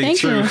for thank you, sitting thank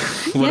through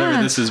you. whatever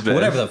Yeah. this has been.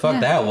 Whatever the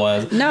fuck that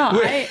was. No,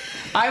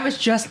 I was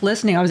just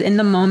listening. I was in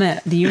the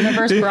moment. The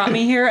universe brought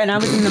me here, and I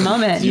was in the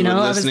moment. You were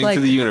I was listening like,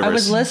 to the universe. I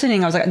was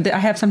listening. I was like, I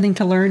have something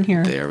to learn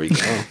here. There we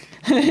go.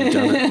 You've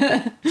done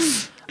it.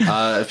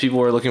 If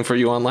people are looking for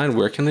you online,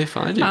 where can they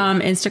find you?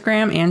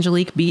 Instagram,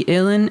 Angelique B.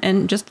 Illen,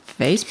 and just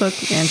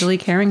Facebook,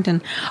 Angelique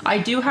Harrington. I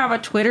do have a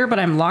Twitter, but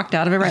I'm locked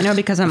out of it right now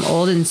because I'm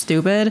old and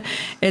stupid.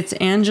 It's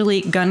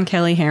Angelique Gun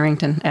Kelly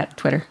Harrington at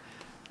Twitter.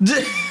 All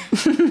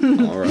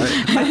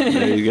right.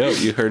 There you go.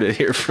 You heard it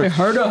here first.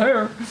 Heard of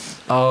her.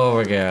 Oh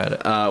my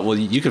god. Well,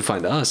 you can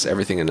find us,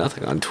 Everything and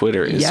Nothing, on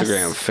Twitter, Yes.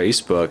 Instagram,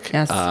 Facebook.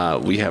 Yes.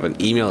 We have an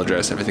email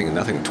address,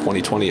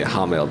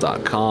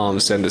 everythingandnothing2020@hotmail.com.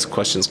 Send us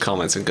questions,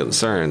 comments, and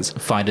concerns.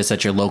 Find us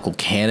at your local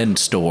cannon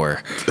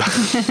store.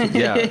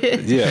 Yeah,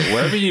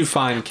 wherever you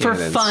find For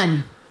cannons.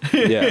 fun.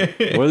 Yeah,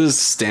 we're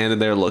just standing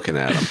there looking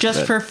at them.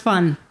 Just for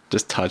fun.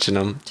 Just touching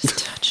them.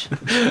 Just touch.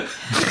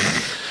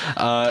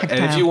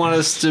 And if you want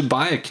us to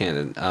buy a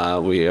cannon,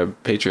 we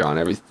have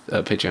Patreon,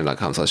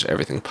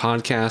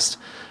 patreon.com/everythingpodcast,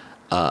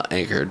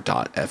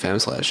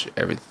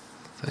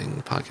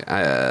 anchor.fm/everything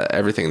podcast,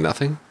 everything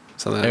nothing,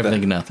 something like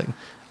Everything that. nothing.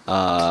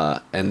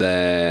 And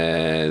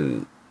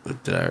then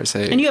what did I already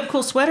say? And you have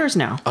cool sweaters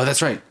now. Oh,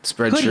 that's right.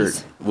 Spreadshirt.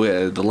 Hoodies.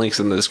 With the links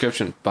in the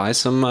description. Buy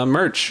some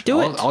merch.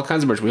 Do it. All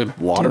kinds of merch. We have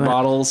water Do it.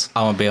 bottles.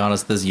 I'm gonna be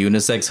honest, this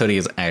unisex hoodie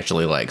is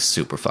actually like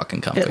super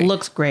fucking comfy. It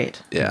looks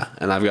great. Yeah,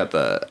 and I've got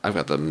the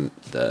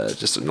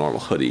just a normal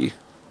hoodie.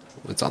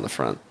 It's on the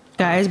front.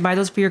 Guys, buy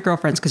those for your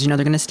girlfriends because you know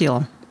they're going to steal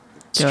them.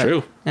 It's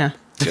true. Yeah.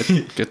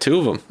 Get 2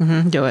 of them.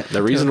 Do it.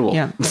 They're Do it. reasonable.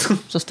 Yeah.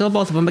 So steal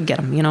both of them, but get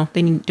them. You know,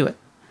 they need to do it.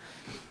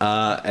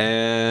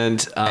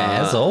 And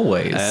as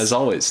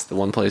always, the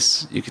one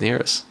place you can hear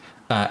us.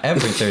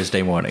 every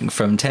Thursday morning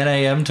from 10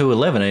 a.m. to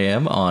 11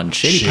 a.m. on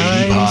Shady,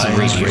 Shady Pines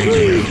Pines Radio.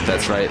 Radio.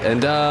 That's right.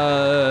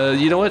 And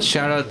you know what?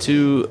 Shout out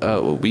to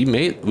we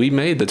made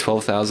the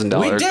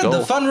 $12,000 We did. goal. The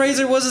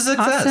fundraiser was a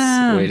success.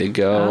 Awesome. Way to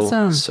go!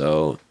 Awesome.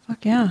 So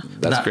Fuck yeah.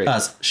 that's Not great.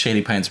 us.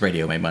 Shady Pines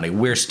Radio made money.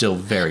 We're still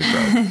very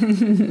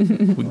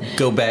broke.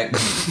 Go back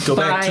to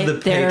Buy the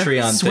their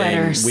Patreon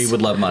sweaters. thing. We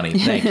would love money.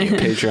 Thank you.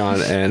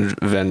 Patreon and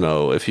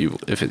Venmo if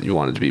you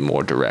wanted to be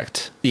more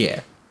direct.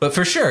 Yeah. But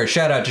for sure,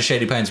 shout out to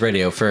Shady Pines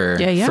Radio for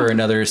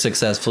another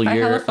successful Hi,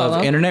 year hello, of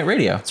follow. internet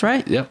radio. That's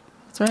right. Yep.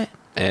 That's right.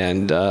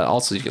 And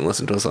also, you can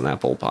listen to us on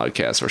Apple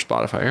Podcasts or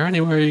Spotify or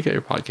anywhere you get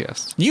your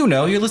podcasts. You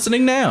know, you're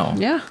listening now.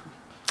 Yeah.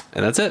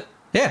 And that's it.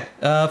 Yeah.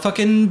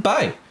 Fucking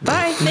bye.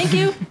 Bye. Thank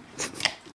you.